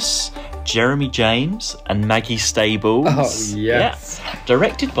McGuinness, Jeremy James, and Maggie Stables. Oh, yes. Yeah.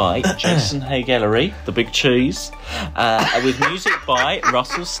 Directed by Jason Haigh-Ellery, the Big Cheese, with music by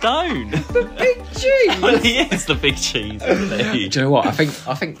Russell Stone. The Big Cheese? Well, he is the Big Cheese, isn't he? Do you know what? I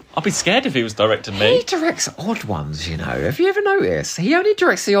think I'd be scared if he was directing me. He directs odd ones, Have you ever noticed? He only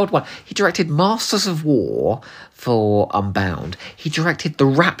directs the odd one. He directed Masters of War for Unbound. He directed The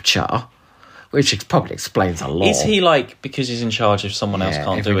Rapture, which probably explains a lot. Is he because he's in charge if someone else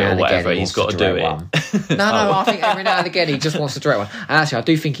can't do it or whatever, he's got to do it? No, I think every now and again he just wants to direct one. And actually, I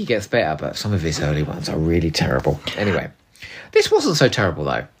do think he gets better, but some of his early ones are really terrible. Anyway, this wasn't so terrible,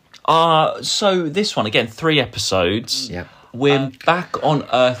 though. So this one, again, 3 episodes. Yeah. We're back on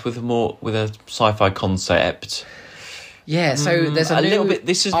Earth with a sci-fi concept. Yeah, so there's a little bit.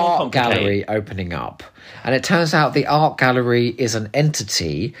 This is more art gallery opening up, and it turns out the art gallery is an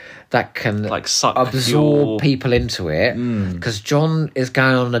entity that can absorb people into it. Because John is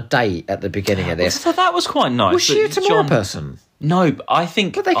going on a date at the beginning of this. So that was quite nice. Was she a tomorrow person? No, but I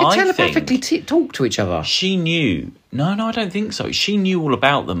think... But they could telepathically talk to each other. She knew... No, I don't think so. She knew all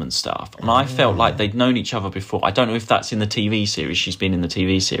about them and stuff. And I felt like they'd known each other before. I don't know if that's in the TV series. She's been in the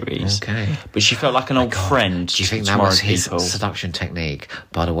TV series. Okay. But she felt like an old friend. Do you think that was his seduction technique?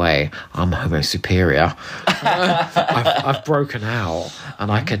 By the way, I'm Homo superior. I've broken out.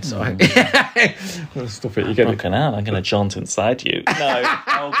 And I could... Stop it. You're broken out. I'm going to jaunt inside you. No.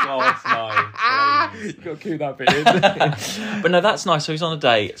 Oh, God, no. You've got to cue that bit in. But no, that's nice. So he's on a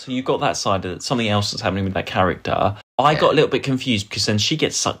date. So you've got that side of it. Something else that's happening with that character. I got a little bit confused because then she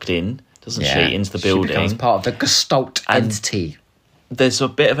gets sucked in, doesn't she, into the building. She becomes part of the Gestalt entity. There's a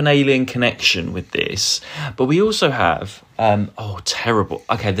bit of an alien connection with this. But we also have, terrible.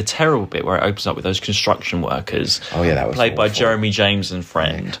 Okay, the terrible bit where it opens up with those construction workers. Oh, yeah, that was played by Jeremy James and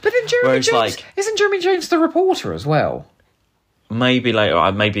friend. Yeah. But then isn't Jeremy James the reporter as well? Maybe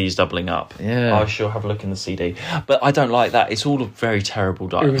later, maybe he's doubling up. Yeah. I shall have a look in the CD. But I don't like that. It's all a very terrible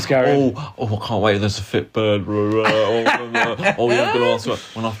dialogue. It was going... I can't wait, there's a fit bird. I'm going to ask her,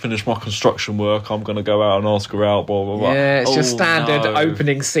 when I finish my construction work, I'm going to go out and ask her out, blah, blah, blah. Yeah, it's just standard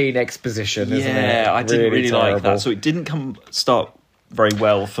opening scene exposition, isn't it? Yeah, I didn't really like that. So it didn't start very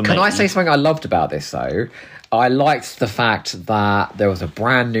well for me. Can I say something I loved about this, though? I liked the fact that there was a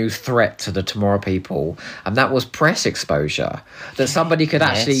brand new threat to the Tomorrow people, and that was press exposure. That somebody could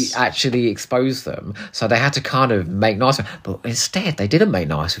actually expose them, so they had to kind of make nice with him. But instead, they didn't make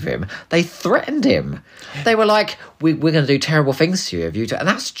nice with him. They threatened him. They were like, we're going to do terrible things to you if you do. And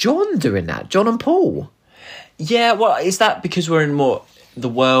that's John doing that, John and Paul. Yeah, well, is that because we're in more... The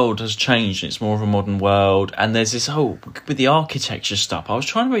world has changed. It's more of a modern world. And there's this whole... With the architecture stuff, I was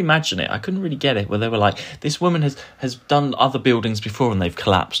trying to imagine it. I couldn't really get it. Where they were like, this woman has done other buildings before and they've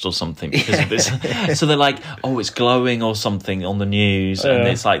collapsed or something because of this. So they're like, oh, it's glowing or something on the news. And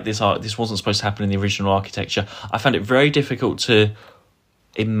it's like, this wasn't supposed to happen in the original architecture. I found it very difficult to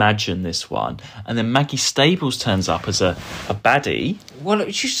imagine this one. And then Maggie Stables turns up as a baddie. Well,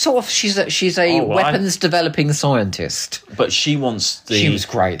 she's a weapons developing scientist, but she wants the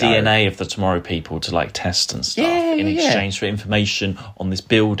DNA of the Tomorrow people to like test and stuff in exchange for information on this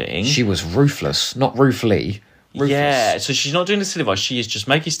building. She was ruthless, not ruefully. Ruthless. Yeah, so she's not doing the silly voice. She is just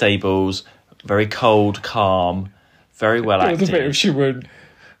Maggie Stables, very cold, calm, very well acted. A bit if she would.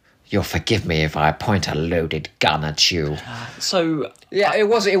 You'll forgive me if I point a loaded gun at you. So yeah, it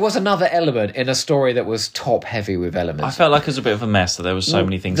was another element in a story that was top heavy with elements. I felt like it was a bit of a mess. That there was so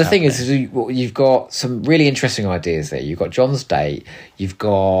many things. The thing is you've got some really interesting ideas there. You've got John's date. You've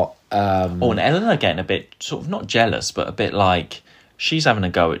got and Eleanor getting a bit sort of not jealous, but a bit like she's having a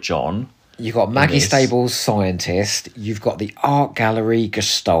go at John. You've got Maggie Stables, scientist. You've got the art gallery,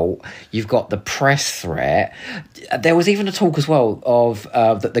 Gestalt. You've got the press threat. There was even a talk as well of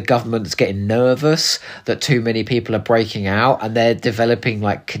that the government's getting nervous that too many people are breaking out and they're developing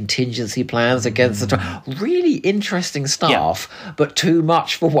like contingency plans against the... Really interesting stuff, but too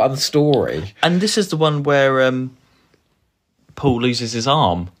much for one story. And this is the one where Paul loses his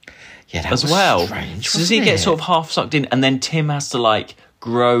arm. Yeah, that as was well. Strange, so does he get sort of half sucked in and then Tim has to like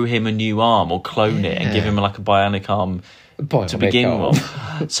grow him a new arm or clone it and give him like a bionic arm to begin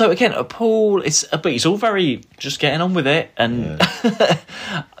with. So again, Paul, but he's all very just getting on with it, and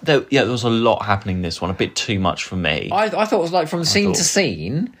there was a lot happening this one, a bit too much for me. I thought it was like from scene to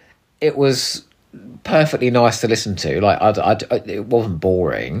scene, it was perfectly nice to listen to. Like it wasn't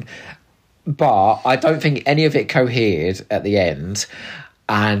boring, but I don't think any of it cohered at the end,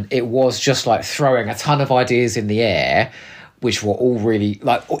 and it was just like throwing a ton of ideas in the air, which were all really,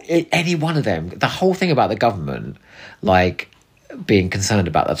 like, any one of them. The whole thing about the government, like, being concerned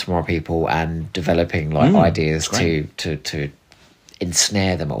about the Tomorrow people and developing, like, ideas to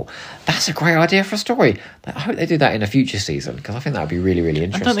ensnare them all. That's a great idea for a story. I hope they do that in a future season, because I think that would be really, really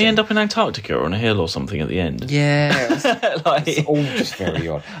interesting. And don't they end up in Antarctica or on a hill or something at the end? Yeah. It's all just very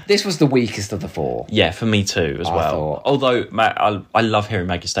odd. This was the weakest of the four. Yeah, for me too, as well. Although, I love hearing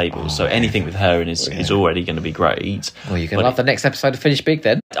Maggie Stables, so anything with her is already going to be great. Well, you're going to love the next episode of Finish Big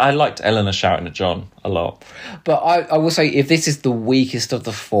then. I liked Eleanor shouting at John a lot. But I will say, if this is the weakest of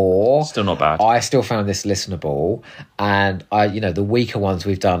the four... Still not bad. I still found this listenable. And, the weaker ones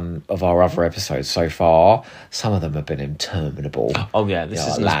we've done of our other episodes so far, some of them have been interminable. Oh, yeah, this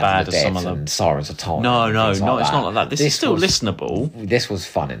isn't as bad as some of them. Sirens of Time. No, it's not like that. This is still listenable. This was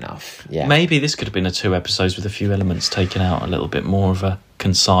fun enough, yeah. Maybe this could have been a 2 episodes with a few elements taken out, a little bit more of a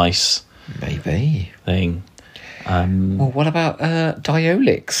concise... Maybe. ...thing. Well, what about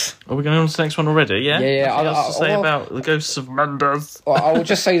Diolyx? Are we going on to the next one already? Yeah. Anything else to say about the Ghosts of Mendez? Well, I will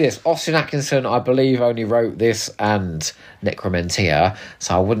just say this: Austin Atkinson, I believe, only wrote this and Necromentia,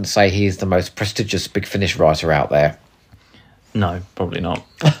 so I wouldn't say he's the most prestigious Big Finish writer out there. No, probably not.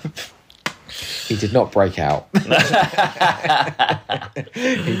 He did not break out.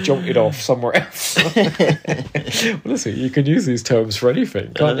 He jolted off somewhere else. Well, listen, you can use these terms for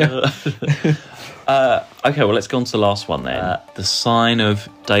anything, can't you? Okay, well, let's go on to the last one then. The Sign of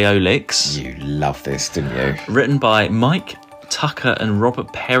Diolyx. You love this, didn't you? Written by Mike Tucker and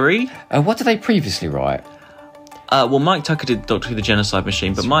Robert Perry. What did they previously write? Well, Mike Tucker did Doctor Who The Genocide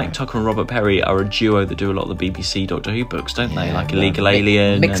Machine, but Mike Tucker and Robert Perry are a duo that do a lot of the BBC Doctor Who books, don't they? Like Illegal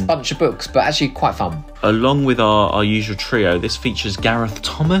Alien. Mixed bunch of books, but actually quite fun. Along with our usual trio, this features Gareth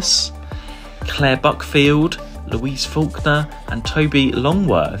Thomas, Claire Buckfield, Louise Faulkner, and Toby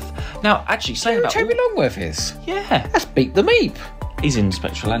Longworth. Now, actually, saying about... Toby Longworth is? Yeah. That's Beat the Meep. He's in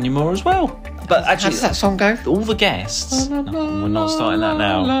Spectral Animal as well. But actually, how does that song go? All the guests... No, we're not starting that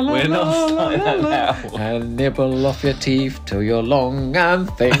now. We're not starting that now. And nibble off your teeth till you're long and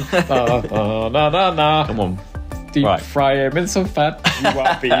thin. Na, na, na, na, na. Come on. Deep fry him in some fat. You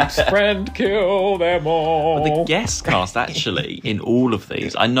are Beep's friend, kill them all. But the guest cast, actually, in all of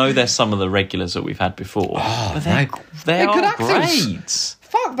these, I know there's some of the regulars that we've had before, but they're good actors. Great.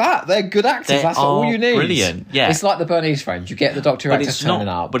 Fuck that, they're good actors. That's all you need. Brilliant, yeah. It's like the Bernice Friends. You get the Doctor Who actors turning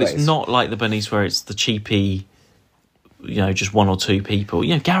up. But it's not like the Bernice where it's the cheapy, just one or two people.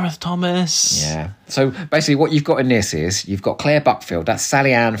 Gareth Thomas. Yeah. So basically what you've got in this is you've got Claire Buckfield. That's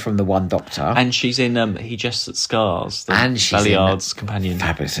Sally Ann from The One Doctor. And she's in He Jests at Scars. And she's Balliard's companion.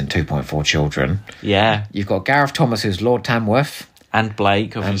 Fabulous in 2.4 Children. Yeah. You've got Gareth Thomas, who's Lord Tamworth. And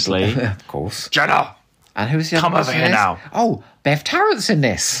Blake, obviously. Of course. Jenna! And who's the other Come over here now. Oh, Bev Tarrant's in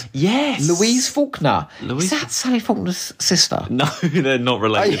this. Yes. Louise Faulkner. Is that Sally Faulkner's sister? No, they're not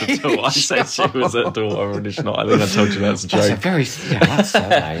related at all. I said she was her daughter and it's not. I think I told you that's a joke. That's her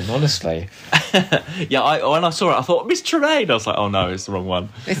name, honestly. When I saw it, I thought, Miss Tremaine. I was like, oh no, it's the wrong one.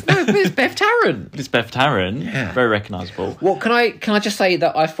 It's Bev Tarrant. It's Bev Tarrant. Yeah. Very recognisable. Well, can I just say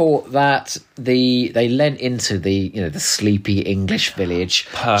that I thought that they lent into the sleepy English village,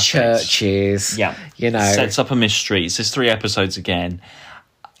 churches. Yeah. Sets up a mystery. It's just 3 episodes again.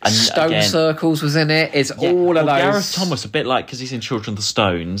 And Stone Circles was in it. It's all of those. Gareth Thomas, a bit like, because he's in Children of the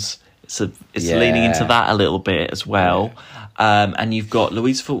Stones, it's leaning into that a little bit as well. Yeah. And you've got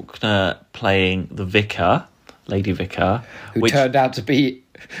Louise Faulkner playing the vicar, Lady Vicar. Who turned out to be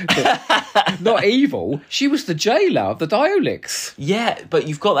not evil. She was the jailer of the Diolyx. Yeah, but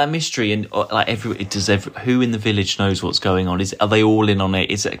you've got that mystery, and who in the village knows what's going on? Are they all in on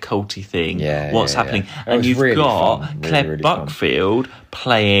it? Is it a culty thing? What's happening? And you've got Claire Buckfield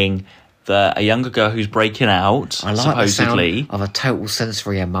playing a younger girl who's breaking out. I like supposedly the sound of a total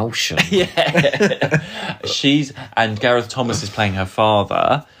sensory emotion. And Gareth Thomas is playing her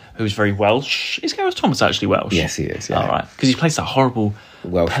father, who's very Welsh. Is Gareth Thomas actually Welsh? Yes, he is. Yeah. All right, because he plays that horrible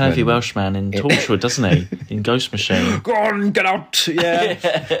pervy Welshman in Torchwood, doesn't he? In Ghost Machine. Go on, get out! Yeah,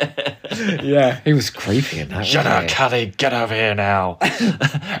 yeah. He was creepy in that. Shut up, Caddy! Get over here now. Is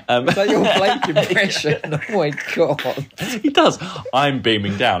that your Blake impression? Oh my god, he does. I'm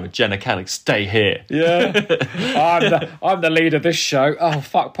beaming down. Jenna Caddick, stay here. Yeah, I'm the lead of this show. Oh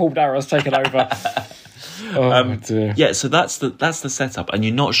fuck, Paul Darrow's taken over. Dear. Yeah, so that's the setup, and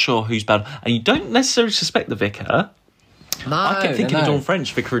you're not sure who's bad, and you don't necessarily suspect the vicar. No, I kept thinking of Dawn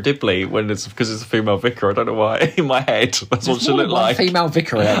French, Vicar of Dibley, because it's a female vicar. I don't know why. In my head, that's what she looked like. Female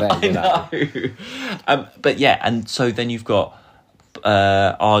vicar out there. I know. But yeah, and so then you've got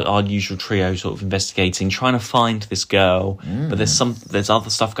our usual trio sort of investigating, trying to find this girl, but there's other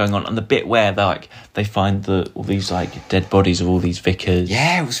stuff going on, and the bit where they find all these dead bodies of all these vicars.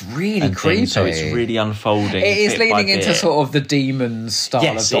 Yeah, it was really creepy. So it's really unfolding. It is leaning into sort of the demon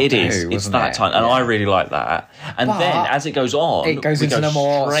style of Doctor it is. Who, it's that time, and I really like that. And then as it goes on, it goes into the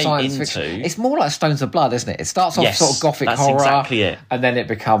more science fiction. It's more like Stones of Blood, isn't it? It starts off sort of gothic horror, exactly it, and then it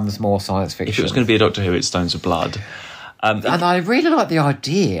becomes more science fiction. If it was going to be a Doctor Who, it's Stones of Blood. And I really like the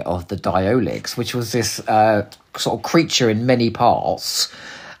idea of the Diolyx, which was this sort of creature in many parts.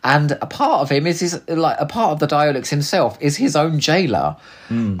 And a part of him is a part of the Diolyx himself is his own jailer.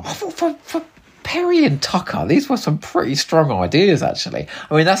 I thought for Perry and Tucker, these were some pretty strong ideas, actually.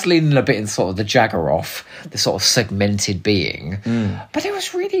 I mean, that's leaning a bit in sort of the Jaggeroff, the sort of segmented being. But it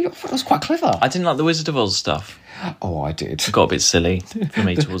was quite clever. I didn't like the Wizard of Oz stuff. Oh, I did. It got a bit silly for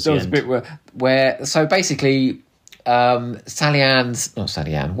me towards the end. There was a bit where so basically... not Sally Ann,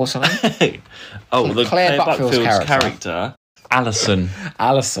 what's her name? the Claire Buckfield's character Alison.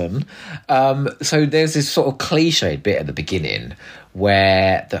 So there's this sort of cliched bit at the beginning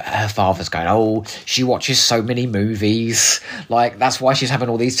where her father's going, oh, she watches so many movies. Like, that's why she's having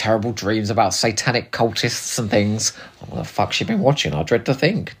all these terrible dreams about satanic cultists and things. What the fuck's she been watching? I dread to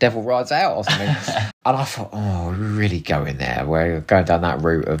think. Devil Rides Out or something. And I thought, oh, we're really going there. We're going down that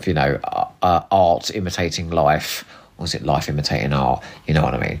route of, art imitating life. Or is it life imitating art? You know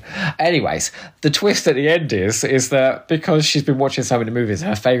what I mean? Anyways, the twist at the end is that because she's been watching so many movies,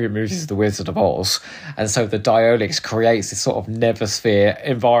 her favourite movie is The Wizard of Oz. And so the Diolyx creates this sort of Neversphere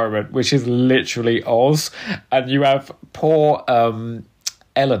environment, which is literally Oz. And you have poor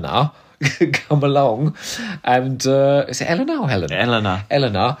Eleanor come along and is it Eleanor or Helen?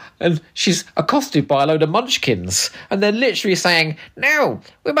 Eleanor, and she's accosted by a load of munchkins, and they're literally saying, no,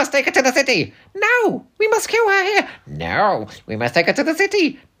 we must take her to the city, no, we must kill her here, no, we must take her to the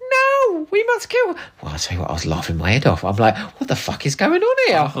city, no, we must kill her. Well, I'll tell you what, I was laughing my head off. I'm like, what the fuck is going on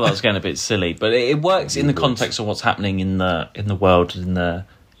here? I thought that was getting a bit silly, but it works in the context of what's happening in the world, in the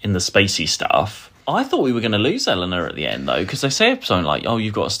spacey stuff. I thought we were going to lose Eleanor at the end, though, because they say something like, oh,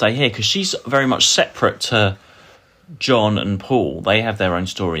 you've got to stay here, because she's very much separate to John and Paul. They have their own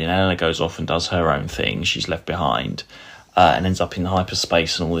story, and Eleanor goes off and does her own thing. She's left behind and ends up in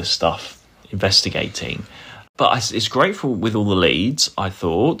hyperspace and all this stuff, investigating. But it's great with all the leads, I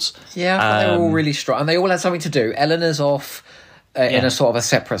thought. Yeah, I thought they were all really strong, and they all had something to do. Eleanor's off in a sort of a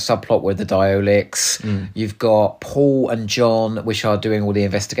separate subplot with the Diolyx. You've got Paul and John, which are doing all the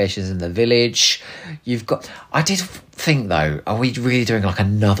investigations in the village. I did think, though, are we really doing like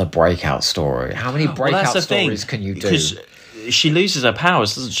another breakout story? How many breakout stories can you do? Because she loses her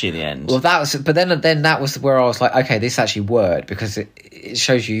powers, doesn't she, at the end? Well, but then that was where I was like, okay, this actually worked, because it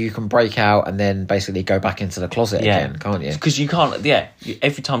shows you can break out and then basically go back into the closet again, can't you? Because you can't,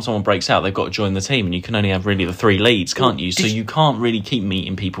 every time someone breaks out, they've got to join the team, and you can only have really the 3 leads, can't you? So you can't really keep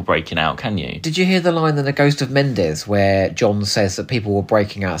meeting people breaking out, can you? Did you hear the line in The Ghosts of Mendez where John says that people were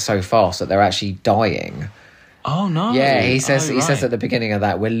breaking out so fast that they're actually dying? Oh, no. Yeah, he says at the beginning of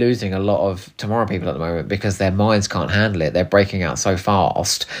that, we're losing a lot of Tomorrow people at the moment because their minds can't handle it. They're breaking out so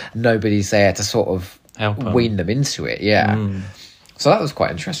fast. Nobody's there to sort of wean them into it. Yeah. So that was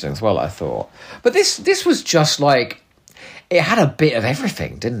quite interesting as well, I thought. But this was just like, it had a bit of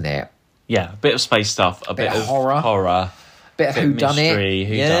everything, didn't it? Yeah, a bit of space stuff, a bit of horror, a bit of whodunit.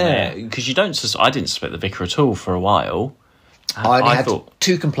 Whodunit. Because I didn't suspect the vicar at all for a while. I thought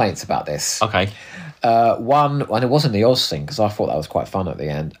 2 complaints about this. Okay. One, and it wasn't the Oz thing, because I thought that was quite fun at the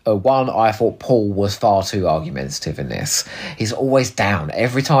end. One, I thought Paul was far too argumentative in this. He's always down.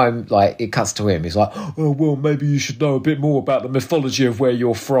 Every time it cuts to him, he's like, oh, well, maybe you should know a bit more about the mythology of where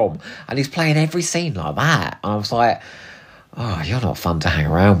you're from. And he's playing every scene like that. And I was like, oh, you're not fun to hang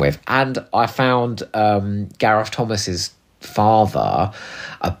around with. And I found Gareth Thomas's father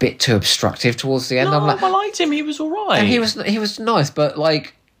a bit too obstructive towards the end. No, I liked him. He was all right. And he was nice, but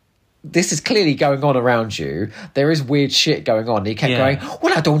this is clearly going on around you. There is weird shit going on. He kept going,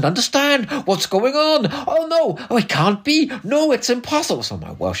 well, I don't understand. What's going on? Oh, no. Oh, it can't be. No, it's impossible. So my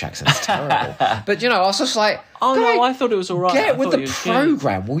Welsh accent's terrible. But, I was just like... Oh, no, I thought it was all right. Get with the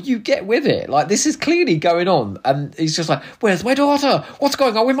programme. Will you get with it? This is clearly going on. And he's just like, where's my daughter? What's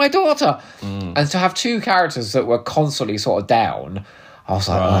going on with my daughter? And to have 2 characters that were constantly sort of down, I was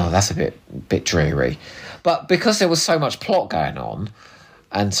like, oh, that's a bit dreary. But because there was so much plot going on,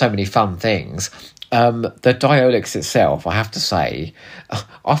 and so many fun things. The Diolyx itself, I have to say,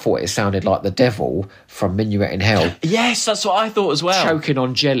 I thought it sounded like the devil from Minuet in Hell. Yes, that's what I thought as well. Choking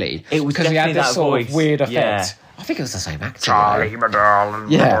on jelly. It was because he had this sort voice. of weird effect. Yeah. I think it was the same actor. Charlie, my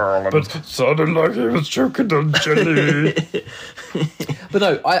darling, but it sounded like he was choking on jelly. But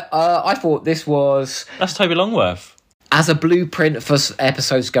no, I thought this was... That's Toby Longworth. As a blueprint for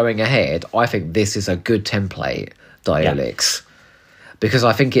episodes going ahead, I think this is a good template, Diolyx. Yeah. Because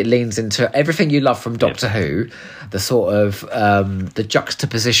I think it leans into everything you love from Doctor Who, the sort of the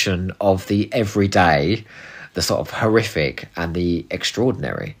juxtaposition of the everyday, the sort of horrific and the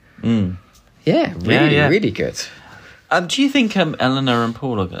extraordinary. Yeah, really good. Do you think Eleanor and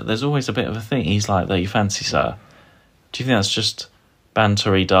Paul there's always a bit of a thing? He's like, "That you fancy, sir." Do you think that's just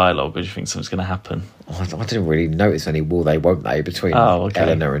bantery dialogue, or do you think something's going to happen? I didn't really notice any will they, won't they, between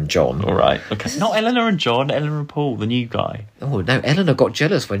Eleanor and John. All right, okay. Not Eleanor and John, Eleanor and Paul, the new guy. Oh, no, Eleanor got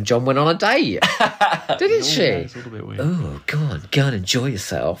jealous when John went on a date. Didn't she? Yeah, it's a little bit weird. Oh, go and enjoy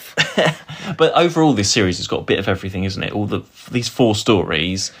yourself. But overall, this series has got a bit of everything, isn't it? These 4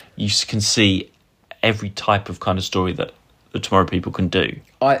 stories, you can see every type of kind of story that the Tomorrow People can do.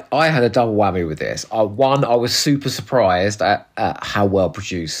 I had a double whammy with this. One, I was super surprised at how well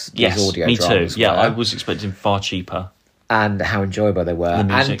produced these audio dramas were. Yeah, I was expecting far cheaper. and how enjoyable they were.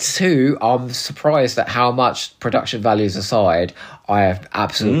 And 2, I'm surprised at how much production values aside, I have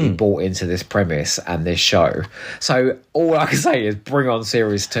absolutely bought into this premise and this show. So all I can say is bring on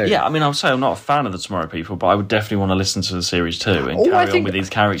series 2. Yeah, I mean, I would say I'm not a fan of the Tomorrow People, but I would definitely want to listen to the series 2 and carry on with these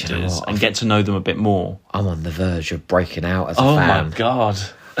characters and get to know them a bit more. I'm on the verge of breaking out as a fan. Oh my God.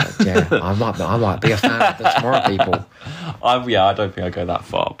 Yeah, I might be a fan of the Tomorrow People. I don't think I go that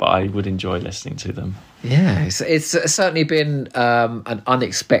far, but I would enjoy listening to them. Yeah, it's certainly been an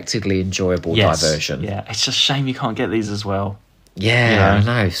unexpectedly enjoyable diversion. Yeah, it's just a shame you can't get these as well. Yeah, I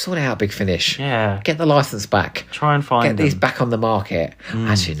know. Sort it out, Big Finish. Yeah. Get the licence back. Try and find Get these back on the market.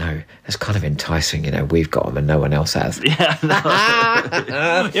 Actually, no, it's kind of enticing, we've got them and no one else has. Yeah,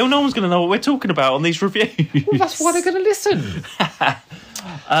 no one's going to know what we're talking about on these reviews. Well, that's why they're going to listen.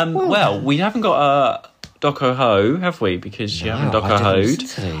 Well, we haven't got a Doco Ho, have we? Because you haven't Doco Ho'd.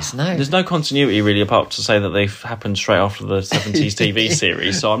 No. There's no continuity really, apart to say that they've happened straight after the 70s TV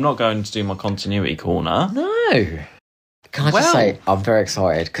series, so I'm not going to do my continuity corner. No. Can I just say, I'm very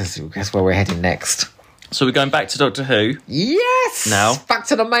excited because guess where we're heading next. So we're going back to Doctor Who. Yes! Now. Back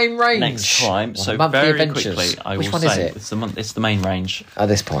to the main range. Next time. So monthly very adventures. quickly, I Which will one say is it? it's the main range. At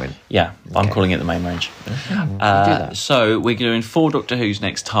this point. Yeah, I'm calling it the main range. So we're doing 4 Doctor Who's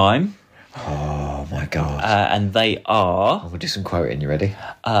next time. Oh my God. And they are... We'll do some quoting, you ready?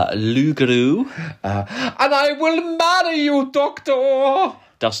 Lugaroo. And I will marry you, Doctor!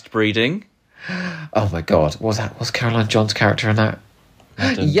 Dust breeding. Oh my God. Was Caroline John's character in that?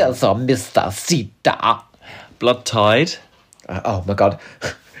 Yes, Mr. Sita. Blood Tide. Oh my God.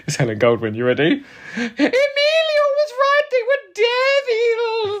 It's Helen Goldwyn, you ready? Emilio was riding with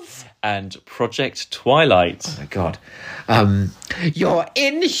devils! And Project Twilight. Oh my God. You're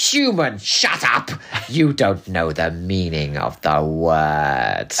inhuman. Shut up. You don't know the meaning of the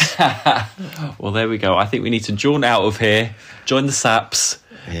words. Well, there we go. I think we need to jaunt out of here, join the Saps,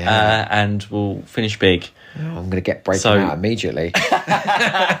 and we'll finish big. Oh, I'm going to get breaking out immediately. But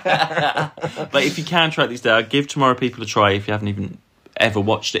if you can track these down, give Tomorrow People a try if you haven't even ever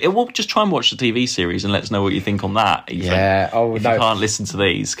watched it. We'll just try and watch the TV series and let us know what you think on that. Even, if you can't listen to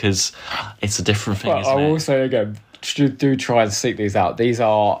these, because it's a different thing, isn't it? I will say again, do try and seek these out. These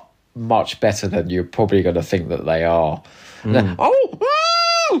are much better than you're probably going to think that they are.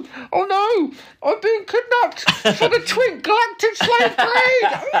 Oh no! I've been kidnapped for the Twin Galactic Slave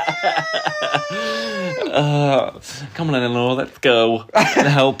Trade! Come on, Eleanor, let's go.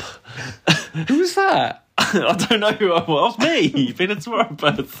 Help. Who's that? I don't know who I was. Me. You've been a Tomorrow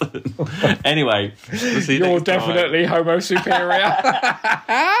person. Anyway, we'll see you You're next time. definitely Homo superior.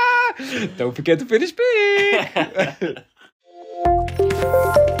 Don't forget to finish big.